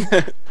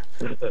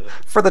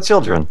 For the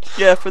children.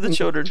 Yeah, for the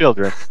children.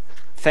 Children.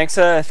 Thanks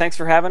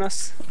for having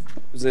us.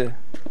 It was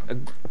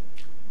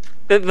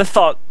the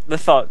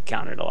thought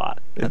counted a lot.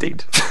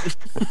 Indeed.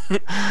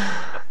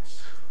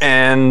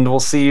 And we'll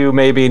see you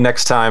maybe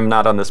next time.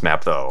 Not on this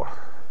map though.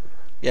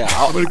 Yeah,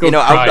 gonna go you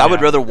know, cry I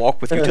would now. rather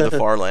walk with you to the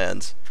far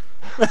lands.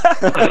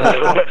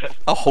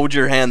 I'll hold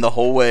your hand the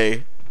whole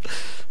way.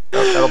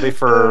 That'll be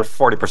for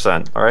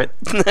 40%. All right.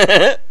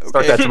 Start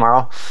Okay. that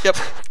tomorrow. Yep.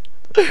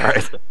 All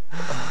right.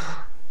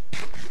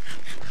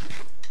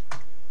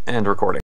 And recording.